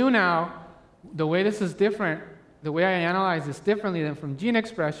what's new now, the way this is different, the way I analyze this differently than from gene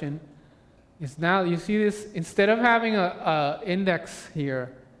expression, is now you see this, instead of having a index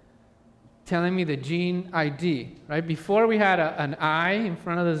here telling me the gene ID, right? Before we had an I in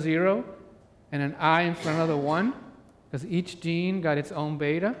front of the 0 and an I in front of the 1, because each gene got its own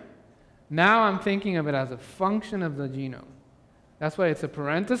beta. Now I'm thinking of it as a function of the genome. That's why it's a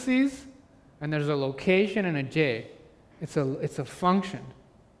parentheses, and there's a location and a J. It's a function.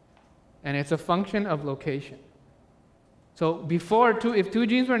 And it's a function of location. So before, if two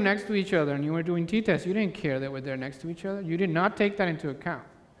genes were next to each other and you were doing t-tests, you didn't care that they're next to each other. You did not take that into account.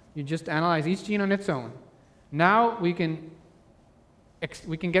 You just analyze each gene on its own. Now we can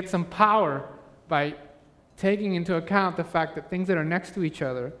get some power by taking into account the fact that things that are next to each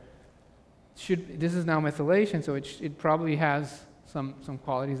other this is now methylation, so it probably has some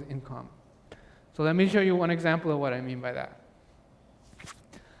qualities in common. So let me show you one example of what I mean by that.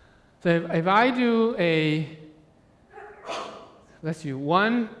 So if I do let's do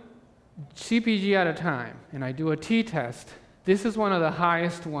one CPG at a time, and I do a t-test, this is one of the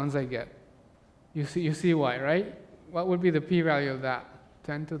highest ones I get. You see why, right? What would be the p-value of that?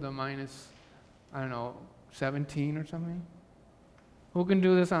 10 to the minus, I don't know, 17 or something? Who can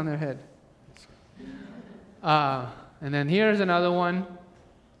do this on their head? And then here's another one.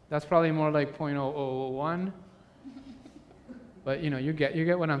 That's probably more like 0.0001. But you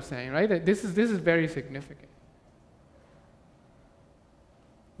get what I'm saying, right? This is very significant.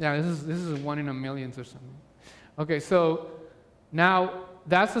 Yeah, this is 1 in a million or something. Okay, so now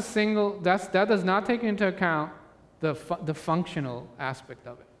that does not take into account the functional aspect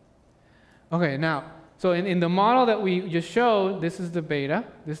of it. Okay, now so in the model that we just showed, this is the beta.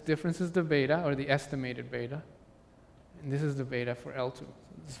 This difference is the beta, or the estimated beta, and this is the beta for L2. So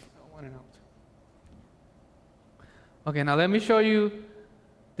this is L1 and L2. Okay, now let me show you.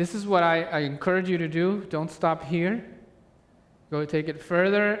 This is what I encourage you to do. Don't stop here. Go take it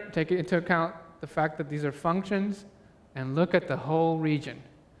further. Take it into account the fact that these are functions, and look at the whole region.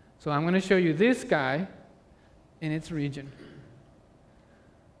 So I'm going to show you this guy in its region.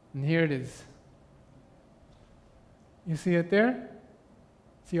 And here it is. You see it there?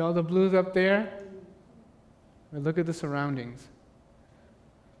 See all the blues up there? But look at the surroundings.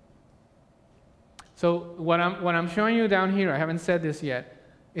 So what I'm showing you down here, I haven't said this yet,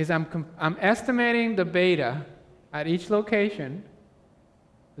 is I'm estimating the beta at each location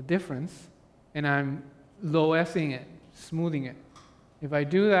the difference, and I'm low-S-ing it, smoothing it. If I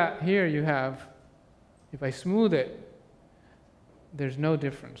do that here, you have, if I smooth it, there's no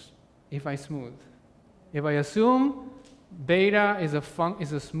difference if I smooth. If I assume beta is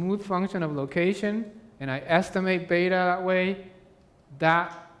a smooth function of location, and I estimate beta that way,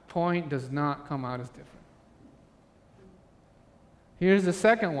 that point does not come out as different. Here's the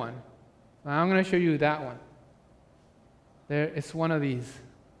second one. Now I'm going to show you that one. It's one of these.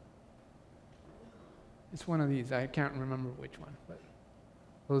 It's one of these. I can't remember which one. But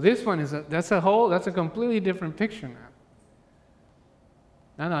well, this one that's a completely different picture now.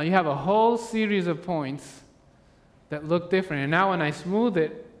 Now you have a whole series of points that look different. And now when I smooth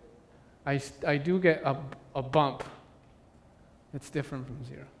it, I do get a bump that's different from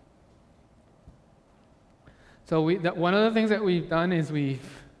 0. So one of the things that we've done is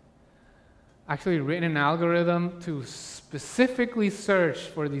we've actually written an algorithm to specifically search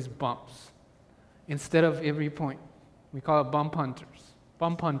for these bumps instead of every point. We call it bump hunters,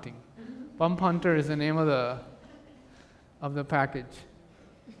 bump hunting. Bump hunter is the name of the package.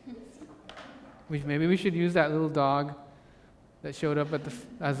 Maybe we should use that little dog that showed up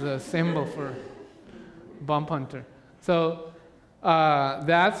as a symbol for bump hunter. So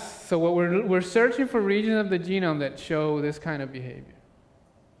so what we're searching for regions of the genome that show this kind of behavior.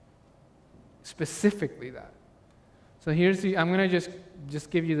 Specifically that. So I'm going to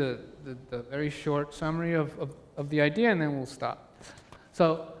just give you the very short summary of the idea, and then we'll stop.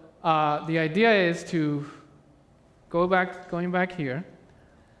 So the idea is to going back here.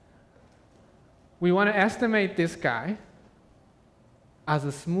 We want to estimate this guy as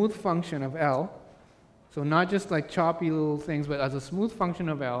a smooth function of L. So not just like choppy little things, but as a smooth function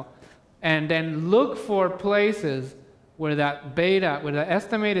of L, and then look for places where that beta, where the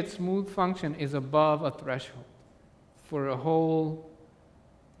estimated smooth function is above a threshold for a whole,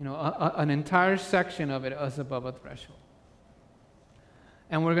 an entire section of it is above a threshold.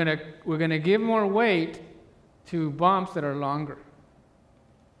 And we're gonna give more weight to bumps that are longer.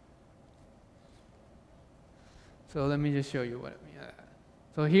 So let me just show you what I mean.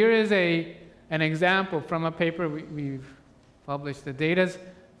 So here is an example from a paper we've published. The data's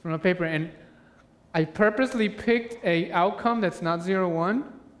from a paper, and I purposely picked an outcome that's not 0, 1,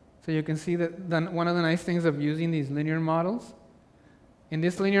 so you can see that one of the nice things of using these linear models. In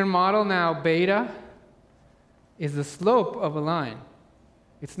this linear model now, beta is the slope of a line.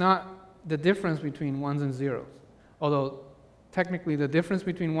 It's not the difference between 1s and 0s, although technically the difference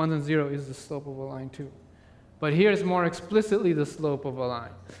between 1 and 0 is the slope of a line too. But here is more explicitly the slope of a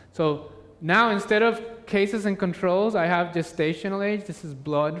line. So now instead of cases and controls, I have gestational age. This is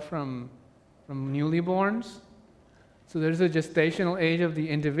blood from newly borns. So there's a gestational age of the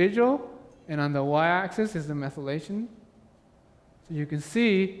individual, and on the y-axis is the methylation. So you can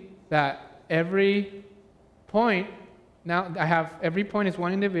see that every point, now every point is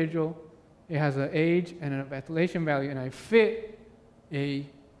one individual. It has an age and a methylation value, and I fit a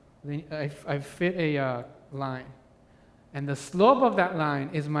line. And the slope of that line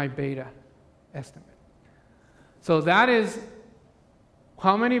is my beta estimate. So that is,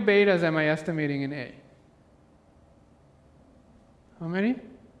 how many betas am I estimating in A? How many?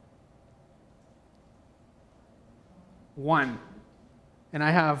 1. And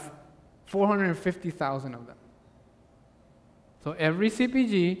I have 450,000 of them. So every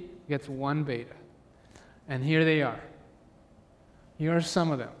CPG gets 1 beta. And here they are. Here are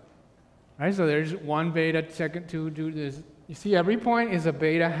some of them. Right, so there's 1 beta, second 2, do this. You see, every point is a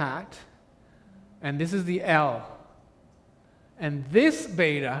beta hat, and this is the L. And this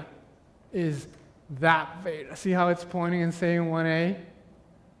beta is that beta. See how it's pointing and saying 1A?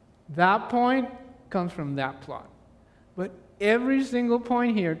 That point comes from that plot. But every single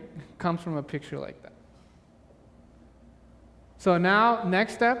point here comes from a picture like that. So now,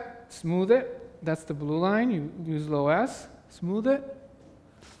 next step, smooth it. That's the blue line. You use low S, smooth it.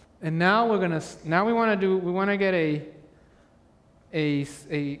 And now we want to get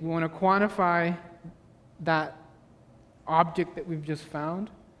we want to quantify that object that we've just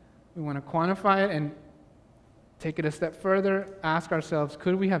found. We want to quantify it and take it a step further, ask ourselves,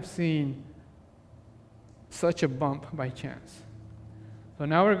 could we have seen such a bump by chance? So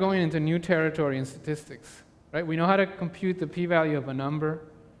now we're going into new territory in statistics, right? We know how to compute the p-value of a number,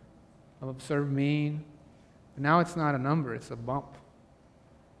 of observed mean. But now it's not a number, it's a bump.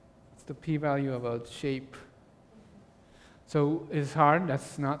 The p-value of a shape. So it's hard.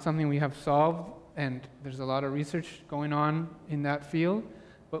 That's not something we have solved, and there's a lot of research going on in that field.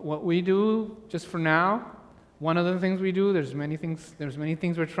 But what we do, just for now, one of the things we do, there's many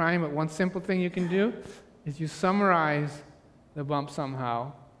things we're trying, but one simple thing you can do is you summarize the bump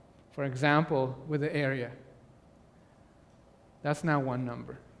somehow, for example, with the area. That's now one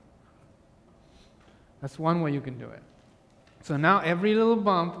number. That's one way you can do it. So now every little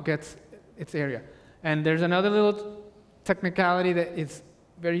bump gets its area. And there's another little technicality that is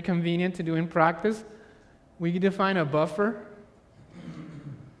very convenient to do in practice. We define a buffer.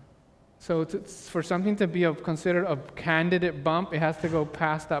 So for something to be considered a candidate bump, it has to go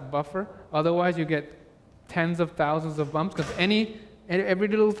past that buffer. Otherwise, you get tens of thousands of bumps, because every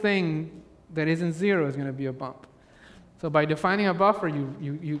little thing that isn't zero is going to be a bump. So by defining a buffer,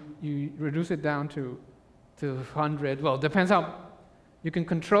 you reduce it down to 100. Well, it depends how you can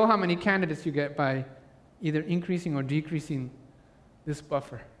control how many candidates you get by either increasing or decreasing this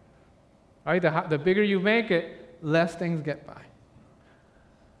buffer. Right? The bigger you make it, less things get by.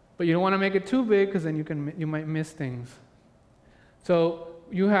 But you don't want to make it too big, because then you might miss things. So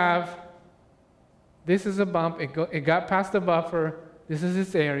you have, this is a bump. It got past the buffer. This is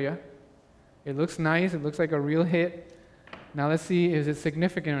its area. It looks nice. It looks like a real hit. Now let's see, is it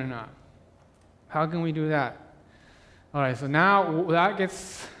significant or not? How can we do that? All right, so now that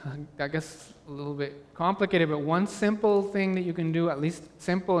gets a little bit complicated, but one simple thing that you can do, at least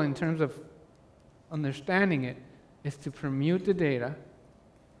simple in terms of understanding it, is to permute the data,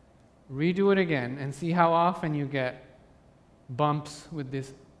 redo it again, and see how often you get bumps with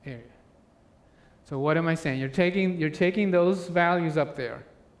this area. So what am I saying? You're taking those values up there,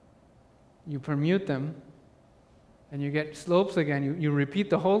 you permute them, and you get slopes again. You repeat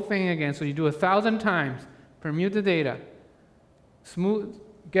the whole thing again. So you do 1,000 times, permute the data, smooth,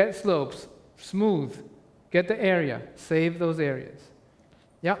 get slopes, smooth, get the area, save those areas.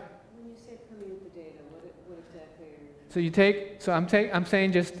 Yep. When you say permute the data, what exactly are you? So you take. So I'm saying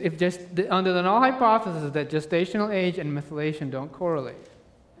under the null hypothesis that gestational age and methylation don't correlate.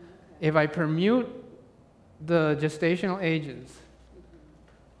 Okay. If I permute the gestational ages,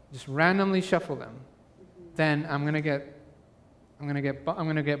 just randomly shuffle them, then I'm gonna get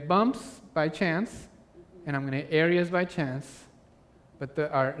bumps by chance, and I'm gonna get areas by chance, but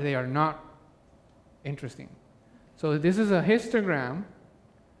they are not interesting. So this is a histogram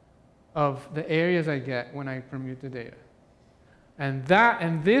of the areas I get when I permute the data, and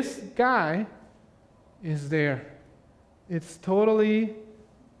this guy is there. It's totally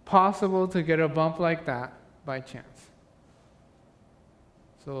possible to get a bump like that by chance.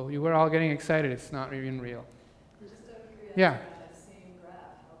 So you were all getting excited. It's not even real. Just out of curiosity, Yeah. on that same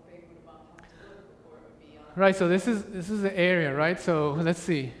graph, how big would a bump have to look before it would be on? Right. So this is the area, right? So let's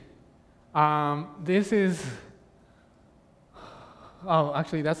see. This is. Oh,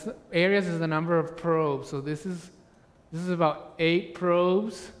 actually, areas is the number of probes. So this is about 8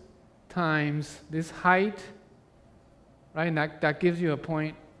 probes times this height, right? And that gives you a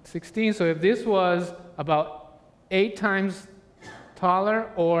 0.16. So if this was about 8 times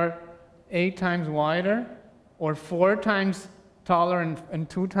taller, or 8 times wider, or 4 times taller and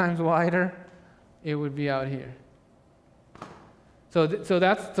 2 times wider, it would be out here. So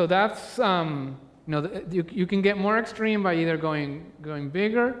that's you can get more extreme by either going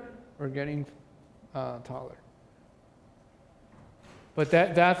bigger or getting taller. But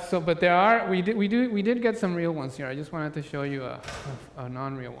we did get some real ones here. I just wanted to show you a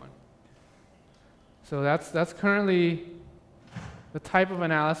non-real one. So that's currently the type of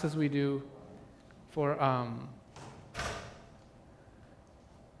analysis we do for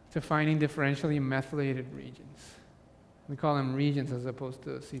to finding differentially methylated regions. We call them regions as opposed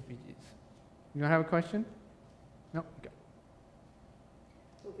to CPGs. You don't have a question? No? Okay.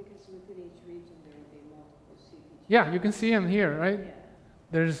 Well, because within each region there will be multiple CPGs. Yeah, you can see them here, right? Yeah.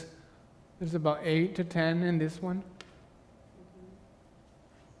 There's about 8 to 10 in this one.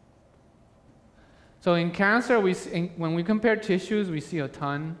 So in cancer, when we compare tissues, we see a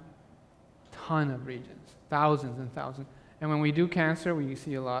ton of regions, thousands and thousands. And when we do cancer, we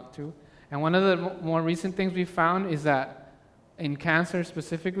see a lot too. And one of the more recent things we found is that in cancer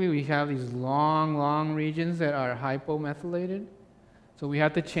specifically, we have these long regions that are hypomethylated. So we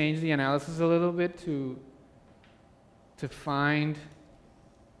had to change the analysis a little bit to find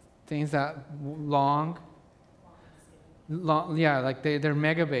things that long, yeah, like they're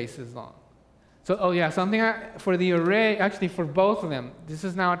megabases long. So, for the array, actually for both of them, this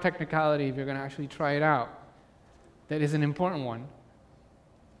is now a technicality if you're going to actually try it out. That is an important one.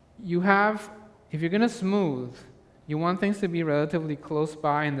 If you're going to smooth, you want things to be relatively close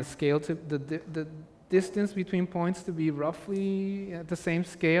by, and the scale to the distance between points to be roughly at the same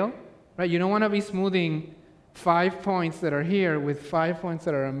scale, right? You don't want to be smoothing 5 points that are here with 5 points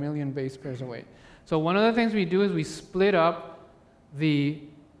that are a million base pairs away. So one of the things we do is we split up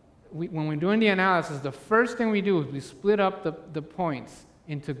when we're doing the analysis, the first thing we do is we split up the points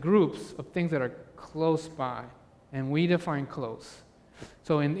into groups of things that are close by, and we define close.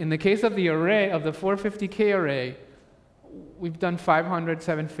 So in the case of the array, of the 450K array, we've done 500,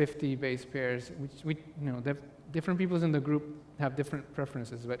 750 base pairs, which different people in the group have different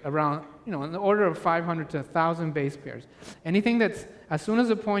preferences, but around, in the order of 500 to 1,000 base pairs. Anything that's, as soon as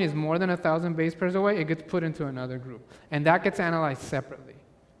a point is more than 1,000 base pairs away, it gets put into another group, and that gets analyzed separately.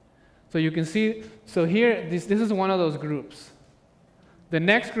 So you can see, so here, this is one of those groups. The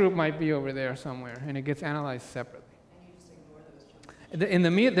next group might be over there somewhere, and it gets analyzed separately. And you just ignore those chunks. In the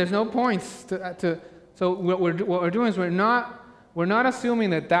there's no points so what we're doing is we're not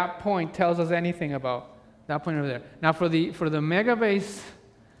assuming that point tells us anything about that point over there. Now for the megabase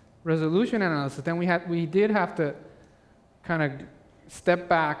resolution analysis, then we did have to kind of step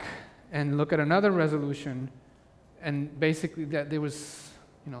back and look at another resolution, and basically that there was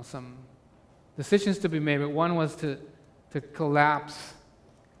some decisions to be made, but one was to collapse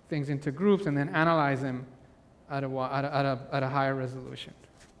things into groups and then analyze them at a higher resolution.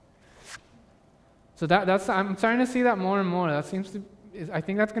 So I'm starting to see that more and more. That I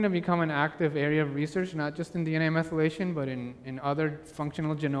think that's going to become an active area of research, not just in DNA methylation, but in other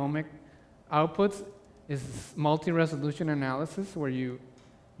functional genomic outputs, is multi-resolution analysis, where you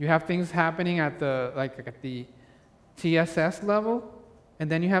have things happening at the TSS level, and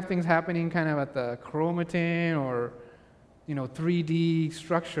then you have things happening kind of at the chromatin or 3D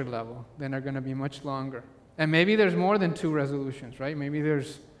structure level. Then are going to be much longer. And maybe there's more than 2 resolutions, right? Maybe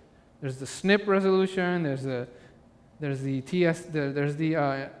there's the SNP resolution, there's the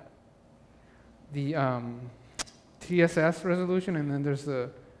TSS resolution, and then there's the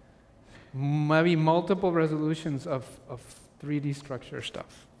maybe multiple resolutions of 3D structure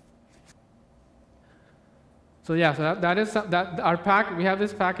stuff. So yeah, so that is our pack. We have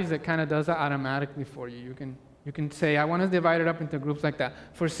this package that kind of does that automatically for you. You can say, I want to divide it up into groups like that.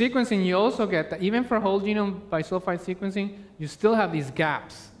 For sequencing, you also get that. Even for whole genome bisulfite sequencing, you still have these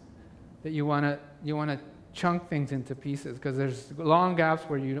gaps that you want to chunk things into pieces, because there's long gaps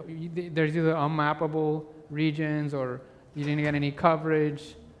where there's either unmappable regions or you didn't get any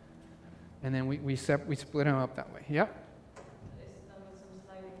coverage, and then we split them up that way. Yep. Is it done with some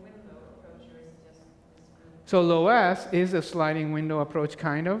sliding window approach, or is it just this group? So LOS is a sliding window approach,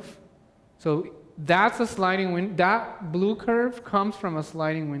 kind of. So that's a sliding window. That blue curve comes from a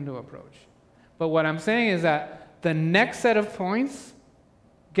sliding window approach. But what I'm saying is that the next set of points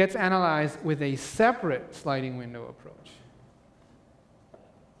gets analyzed with a separate sliding window approach.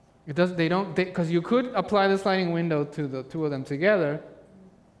 Because you could apply the sliding window to the two of them together,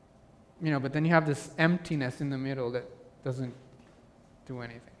 but then you have this emptiness in the middle that doesn't do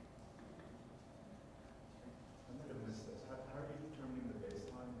anything. I might have missed this. How are you determining the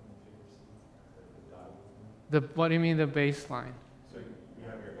baseline in the figure C? The dotted line? What do you mean the baseline? So you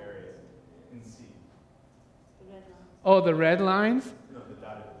have your areas in C. The red line. Oh, the red lines? No, the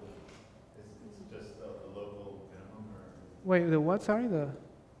dotted blue. It's just the local minimum, or Wait, the what? Sorry, the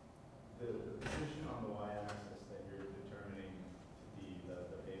position on the y-axis that you're determining to be the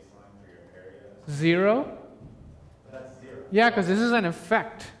baseline for your area. 0? That's 0. Yeah, because this is an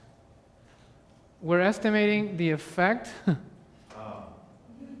effect. We're estimating the effect. Sorry.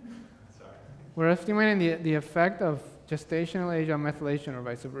 We're estimating the effect of gestational age on methylation or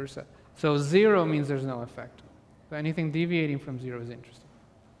vice versa. So 0 means there's no effect. So anything deviating from 0 is interesting.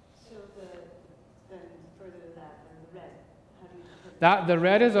 So then further to that, then the red. How do you determine The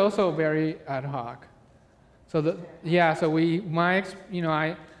red is also very ad hoc. So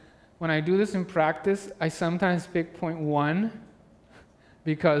when I do this in practice, I sometimes pick 0.1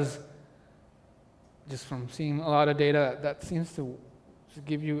 because just from seeing a lot of data, that seems to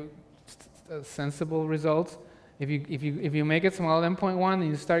give you sensible results. If you make it smaller than 0.1, then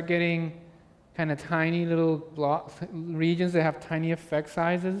you start getting kind of tiny little regions that have tiny effect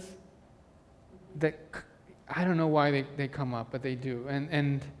sizes that I don't know why they come up, but they do.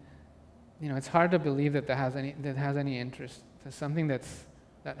 And it's hard to believe that has any interest. There's something that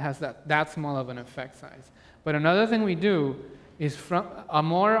has that small of an effect size. But another thing we do is from a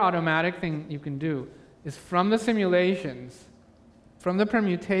more automatic thing you can do is from the simulations, from the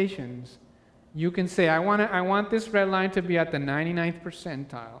permutations, you can say I want this red line to be at the 99th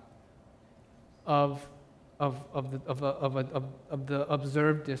percentile of the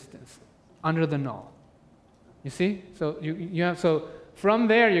observed distance under the null. You see? So so from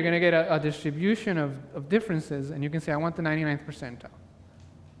there you're going to get a distribution of differences, and you can say I want the 99th percentile.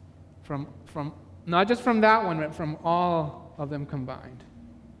 From not just from that one, but from all of them combined.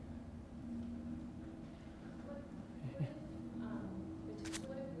 What if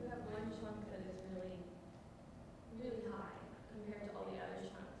you have one chunk that is really, really high compared to all the other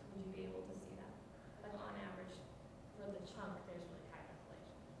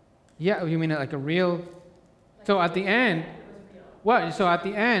Yeah, you mean like a real? So at the end, what? So at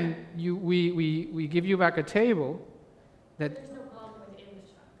the end, we give you back a table that. There's no problem with image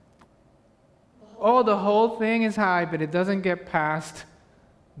chunk. Oh, the whole thing is high, but it doesn't get past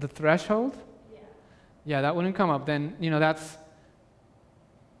the threshold? Yeah. Yeah, that wouldn't come up. Then,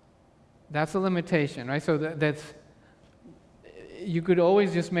 that's a limitation, right? So that's, you could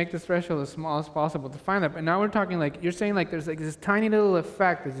always just make the threshold as small as possible to find that. But now we're talking like, you're saying like there's like this tiny little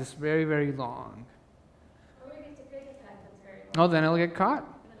effect that's just very, very long. Or maybe it's a big effect that's very Oh, then it'll get caught.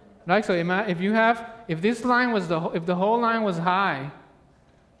 Right? So if this line was if the whole line was high,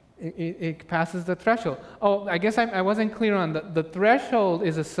 it passes the threshold. Oh, I guess I wasn't clear on the threshold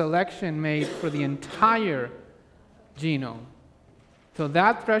is a selection made for the entire genome. So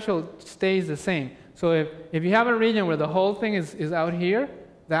that threshold stays the same. So if you have a region where the whole thing is out here,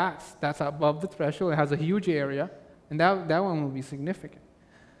 that's above the threshold. It has a huge area, and that one will be significant.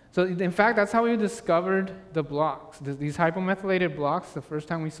 So in fact, that's how we discovered the blocks. These hypomethylated blocks, the first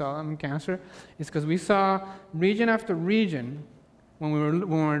time we saw them in cancer, is because we saw region after region. When we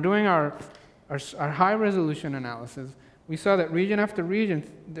were doing our high resolution analysis, we saw that region after region,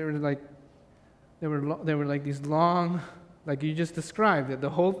 there were like these long, like you just described, that the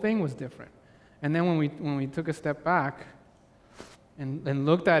whole thing was different. And then when we took a step back and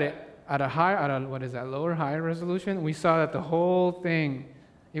looked at it at a lower higher resolution, we saw that the whole thing,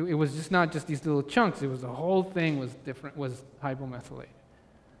 it was just not just these little chunks. It was the whole thing was different, was hypomethylated.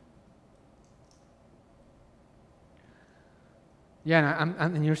 Yeah,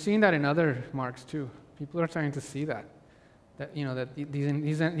 and you're seeing that in other marks too. People are starting to see that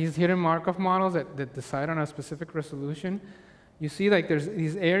these hidden Markov models that decide on a specific resolution. You see, like there's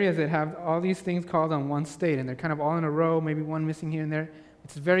these areas that have all these things called on one state, and they're kind of all in a row. Maybe one missing here and there.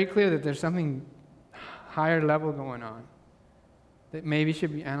 It's very clear that there's something higher level going on that maybe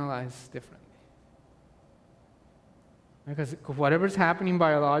should be analyzed differently. Because whatever's happening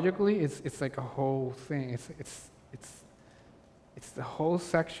biologically, it's like a whole thing. It's the whole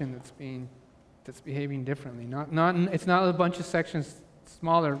section that's behaving differently. It's not a bunch of sections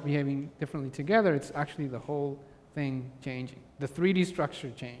smaller behaving differently together. It's actually the whole thing changing. The 3D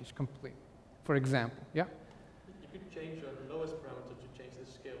structure changed completely. For example, yeah. You could change the lowest parameter to change the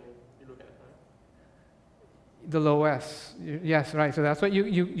scale you look at, right? The low S. Yes, right. So that's what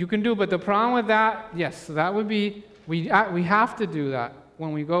you can do. But the problem with that, yes, so that would be we have to do that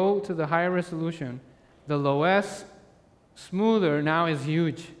when we go to the higher resolution. The low S smoother now is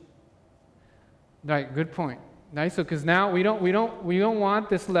huge. Right, good point. Right, so because now we don't want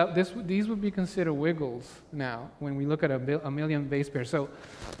this these would be considered wiggles now when we look at a million base pairs. So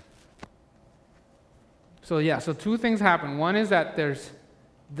yeah, so two things happen. One is that there's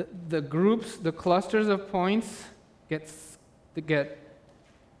the groups, the clusters of points get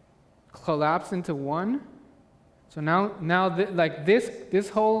collapsed into one. So now this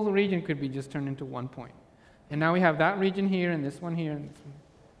whole region could be just turned into one point. And now we have that region here, and this one here, and this one.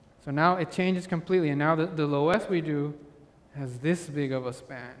 So now it changes completely, and now the lowest we do has this big of a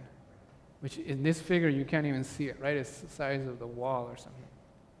span, which in this figure you can't even see it, right? It's the size of the wall or something,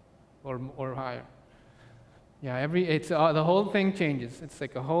 or higher. Yeah, the whole thing changes. It's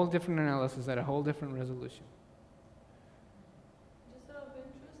like a whole different analysis at a whole different resolution. Just out of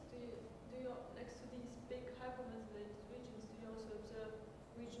interest, do you next to these big hypermethylated regions, do you also observe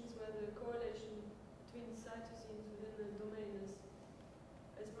regions where the correlation between cytosines within the domain is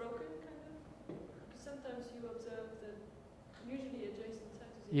broken, kind of? Because sometimes you observe that usually adjacent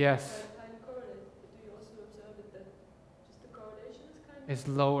cytosines Yes. are highly correlated, but do you also observe that just the correlation is kind of? It's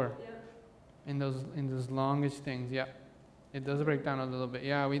lower. Yeah. In those longish things, yeah, it does break down a little bit.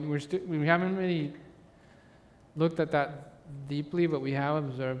 Yeah, we haven't really looked at that deeply, but we have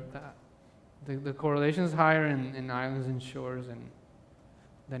observed that the correlation is higher in islands and shores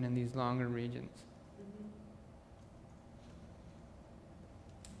than in these longer regions.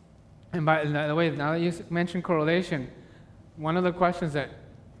 And by the way, now that you mentioned correlation, one of the questions that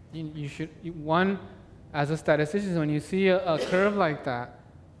you should as a statistician, when you see a curve like that,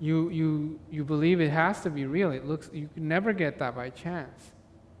 you believe it has to be real. You can never get that by chance,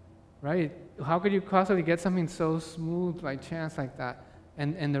 right? How could you possibly get something so smooth by chance like that?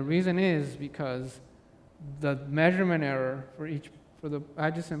 And the reason is because the measurement error for the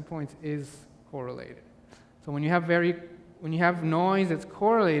adjacent points is correlated. So when you have noise that's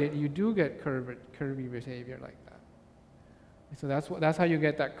correlated, you do get curvy behavior like that. So that's how you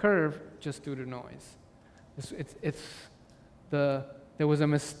get that curve, just due to noise. There was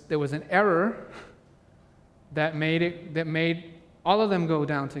an error that made all of them go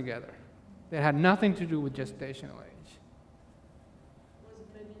down together. That had nothing to do with gestational age. Was it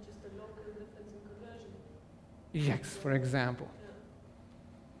maybe just a Yes, for example.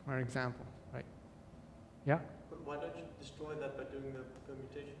 For example, right? Yeah? But why don't you destroy that by doing the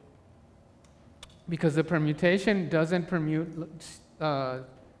permutation? Because the permutation doesn't permute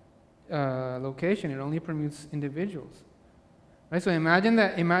location, it only permutes individuals. Right? So imagine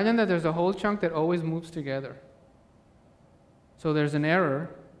that there's a whole chunk that always moves together. So there's an error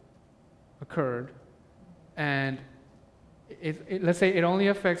occurred, and let's say it only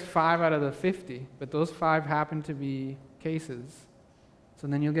affects 5 out of the 50, but those 5 happen to be cases. So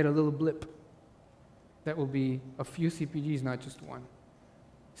then you'll get a little blip that will be a few CPGs, not just one.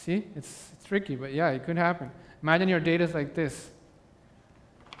 See? It's tricky, but yeah, it could happen. Imagine your data is like this.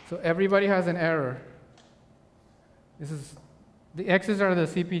 So everybody has an error. The X's are the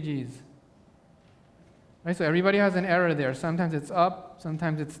CPGs. Right? So everybody has an error there. Sometimes it's up,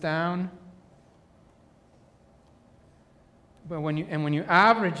 sometimes it's down. But when you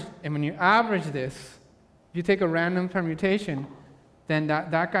average this, if you take a random permutation, then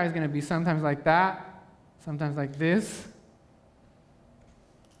that guy is going to be sometimes like that, sometimes like this.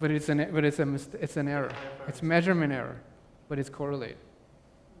 But it's an error. It's measurement error, but it's correlated.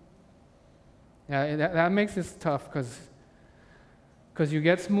 Yeah, that makes this tough because you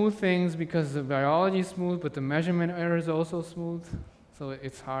get smooth things because the biology is smooth, but the measurement error is also smooth. So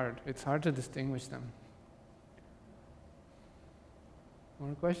it's hard. It's hard to distinguish them.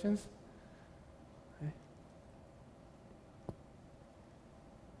 More questions?